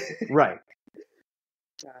 Right.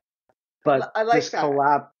 Yeah. But I like this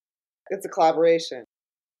that. It's a collaboration.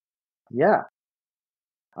 Yeah.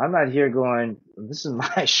 I'm not here going, this is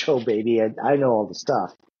my show, baby. I know all the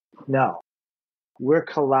stuff. No. We're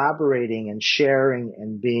collaborating and sharing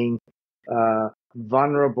and being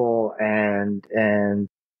vulnerable, and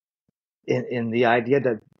in the idea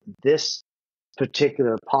that this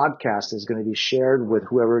particular podcast is going to be shared with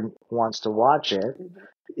whoever wants to watch it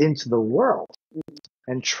into the world,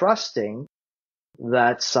 and trusting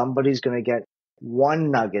that somebody's going to get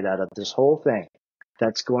one nugget out of this whole thing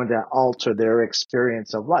that's going to alter their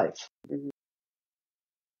experience of life.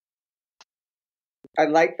 I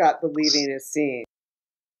like that believing is seeing.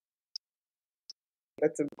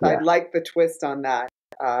 I like the twist on that,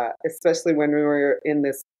 especially when we were in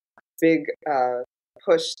this big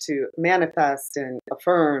push to manifest and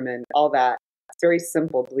affirm and all that. It's very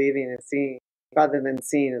simple, believing is seeing, rather than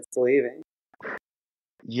seeing is believing.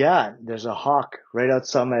 Yeah, there's a hawk right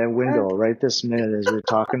outside my window right this minute as we're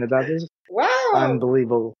talking about this. Wow.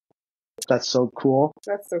 Unbelievable. That's so cool.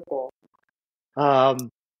 That's so cool. Yeah,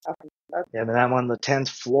 but I'm on the 10th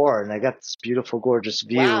floor and I got this beautiful, gorgeous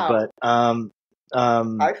view. Wow. But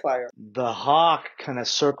high flyer. The hawk kind of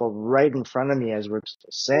circled right in front of me as we're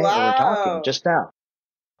saying, wow. we're talking just now.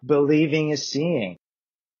 Believing is seeing.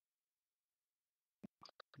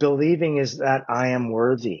 Believing is that I am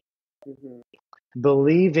worthy.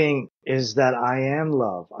 Believing is that I am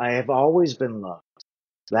love. I have always been loved.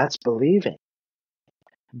 That's believing.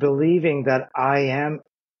 Believing that I am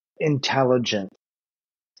intelligent.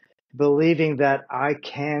 Believing that I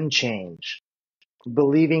can change.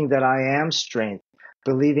 Believing that I am strength.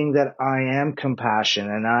 Believing that I am compassion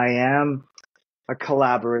and I am a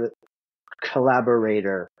collaborator.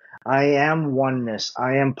 I am oneness.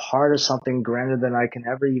 I am part of something grander than I can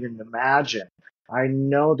ever even imagine. I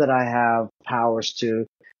know that I have powers to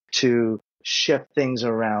shift things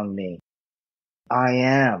around me. I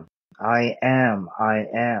am.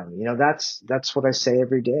 You know, that's what I say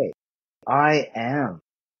every day. I am.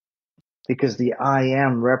 Because the I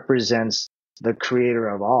am represents the creator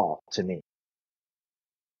of all to me.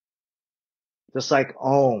 Just like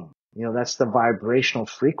Om. That's the vibrational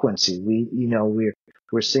frequency.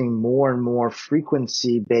 We're seeing more and more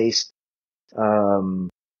frequency based um,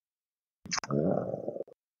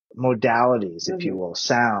 modalities, if you will,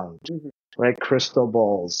 sound, right? Crystal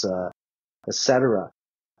balls, etc.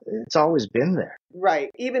 It's always been there. Right.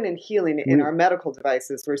 Even in healing, in our medical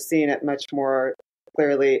devices, we're seeing it much more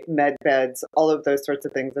clearly. Med beds, all of those sorts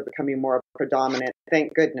of things are becoming more predominant.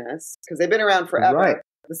 Thank goodness, because they've been around forever. Right.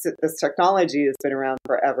 This technology has been around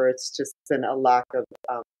forever. It's just been a lack of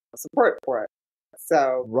support for it.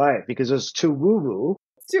 So right, because it's too woo-woo.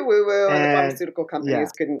 It's too woo-woo, and the pharmaceutical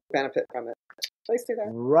companies couldn't benefit from it. Did I say that?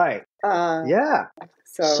 Right. Yeah.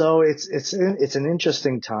 So it's an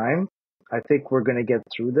interesting time. I think we're going to get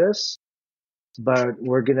through this, but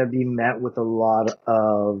we're going to be met with a lot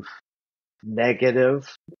of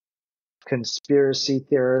negative conspiracy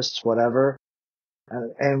theorists, whatever.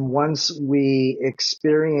 And once we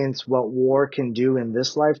experience what war can do in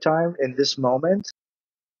this lifetime, in this moment,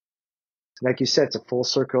 like you said, it's a full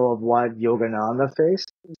circle of what Yogananda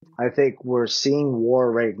faced. I think we're seeing war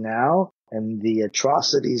right now and the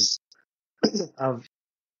atrocities of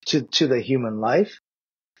to the human life.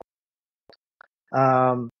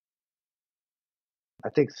 I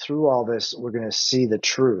think through all this, we're going to see the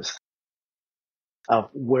truth of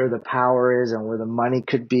where the power is and where the money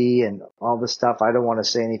could be and all this stuff. I don't want to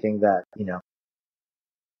say anything that,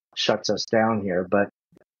 shuts us down here, but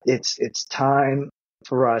it's time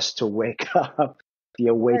for us to wake up, the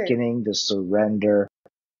awakening, to surrender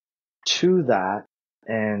to that.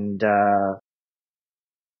 And,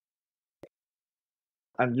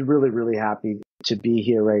 I'm really, really happy to be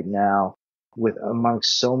here right now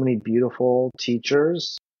amongst so many beautiful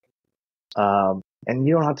teachers. And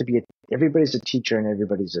you don't have to be everybody's a teacher and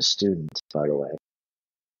everybody's a student, by the way.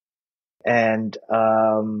 And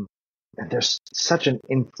there's such an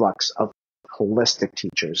influx of holistic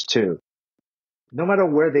teachers too. No matter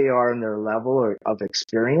where they are in their level or of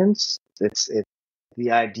experience, the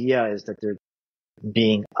idea is that they're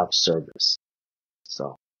being of service.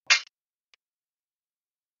 So.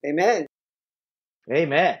 Amen.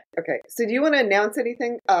 Amen. Okay. So do you want to announce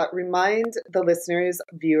anything? Remind the listeners,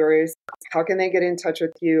 viewers, how can they get in touch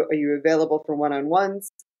with you? Are you available for one-on-ones?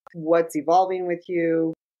 What's evolving with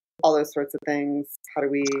you? All those sorts of things. How do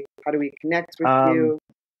we connect with you?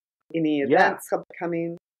 Any events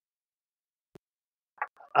upcoming?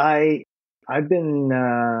 I've been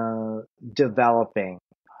developing.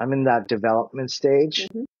 I'm in that development stage.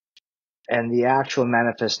 Mm-hmm. And the actual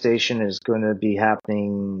manifestation is going to be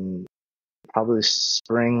happening probably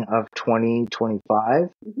spring of 2025.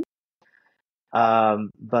 Mm-hmm.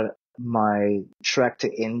 But my trek to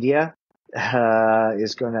India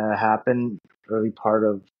is going to happen early part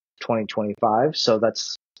of 2025. So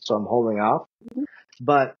I'm holding off. Mm-hmm.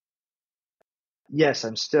 But yes,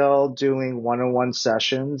 I'm still doing one-on-one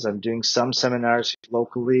sessions. I'm doing some seminars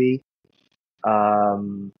locally.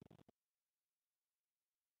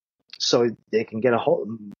 So they can get a hold.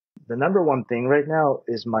 The number one thing right now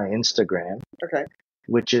is my Instagram,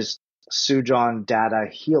 which is Sujon Data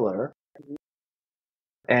Healer. Mm-hmm.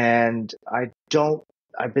 And I've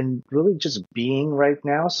been really just being right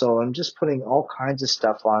now. So I'm just putting all kinds of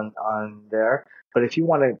stuff on there. But if you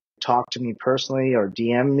want to talk to me personally or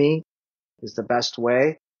DM me is the best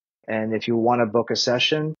way. And if you want to book a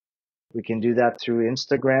session, we can do that through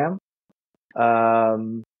Instagram.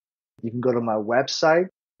 You can go to my website,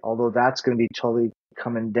 although that's going to be totally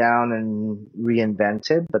coming down and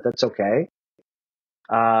reinvented, but that's okay.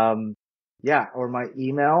 Or my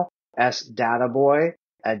email,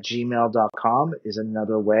 sdataboy@gmail.com is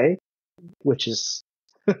another way, which is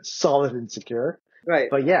solid and secure. Right.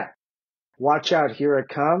 But yeah, watch out. Here I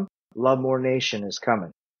come. Love More Nation is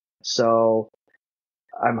coming. So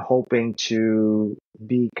I'm hoping to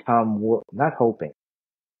become, not hoping.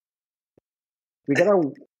 You're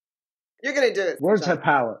going to do it. Words have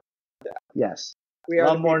power. Yeah. Yes. We are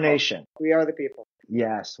Love More Nation. We are the people.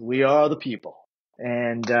 Yes, we are the people.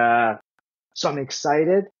 And so I'm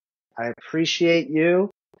excited. I appreciate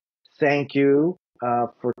you. Thank you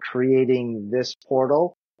for creating this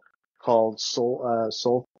portal called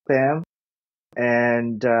Soul Fam.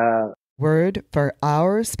 And word for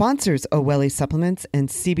our sponsors, Oweli Supplements and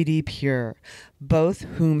CBD Pure, both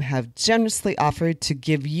whom have generously offered to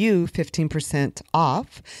give you 15%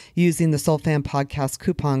 off using the SoulFam podcast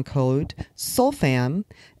coupon code SoulFam,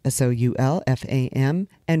 SOULFAM,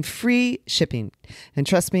 and free shipping. And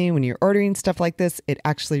trust me, when you're ordering stuff like this, it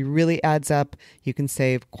actually really adds up. You can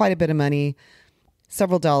save quite a bit of money,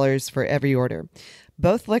 several dollars for every order.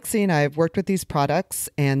 Both Lexi and I have worked with these products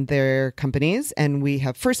and their companies, and we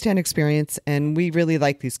have firsthand experience, and we really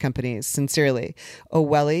like these companies, sincerely.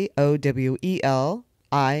 Oweli, OWELI.com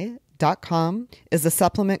is a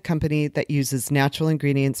supplement company that uses natural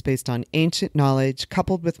ingredients based on ancient knowledge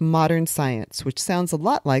coupled with modern science, which sounds a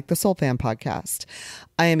lot like the Soul Fam podcast.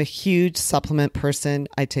 I am a huge supplement person.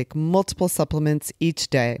 I take multiple supplements each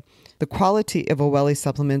day. The quality of Oweli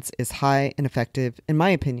supplements is high and effective, in my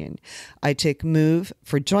opinion. I take Move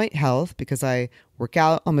for joint health because I work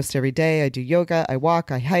out almost every day. I do yoga, I walk,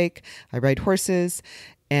 I hike, I ride horses.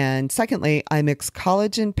 And secondly, I mix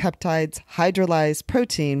collagen, peptides, hydrolyzed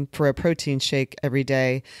protein for a protein shake every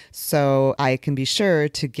day so I can be sure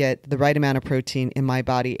to get the right amount of protein in my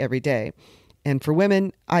body every day. And for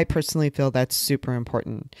women, I personally feel that's super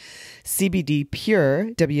important. CBD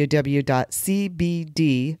Pure,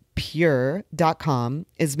 www.cbdpure.com,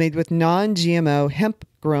 is made with non-GMO hemp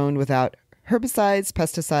grown without herbicides,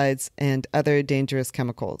 pesticides, and other dangerous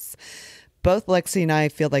chemicals. Both Lexi and I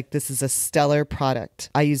feel like this is a stellar product.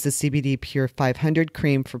 I use the CBD Pure 500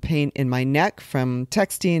 cream for pain in my neck from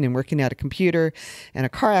texting and working at a computer and a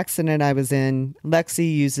car accident I was in.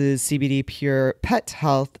 Lexi uses CBD Pure Pet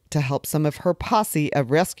Health to help some of her posse of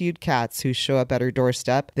rescued cats who show up at her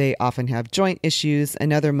doorstep. They often have joint issues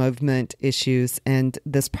and other movement issues, and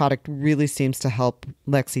this product really seems to help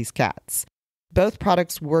Lexi's cats. Both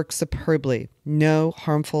products work superbly. No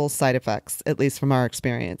harmful side effects, at least from our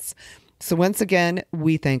experience. So once again,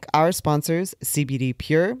 we thank our sponsors, CBD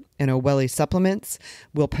Pure and Oweli Supplements.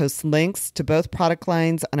 We'll post links to both product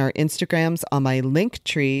lines on our Instagrams on my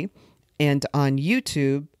Linktree and on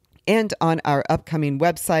YouTube and on our upcoming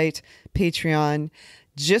website, Patreon.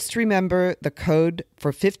 Just remember the code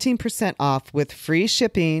for 15% off with free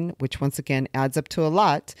shipping, which once again adds up to a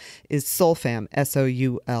lot, is SOULFAM,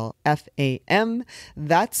 SOULFAM.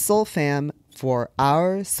 That's SOULFAM for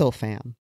our SOULFAM.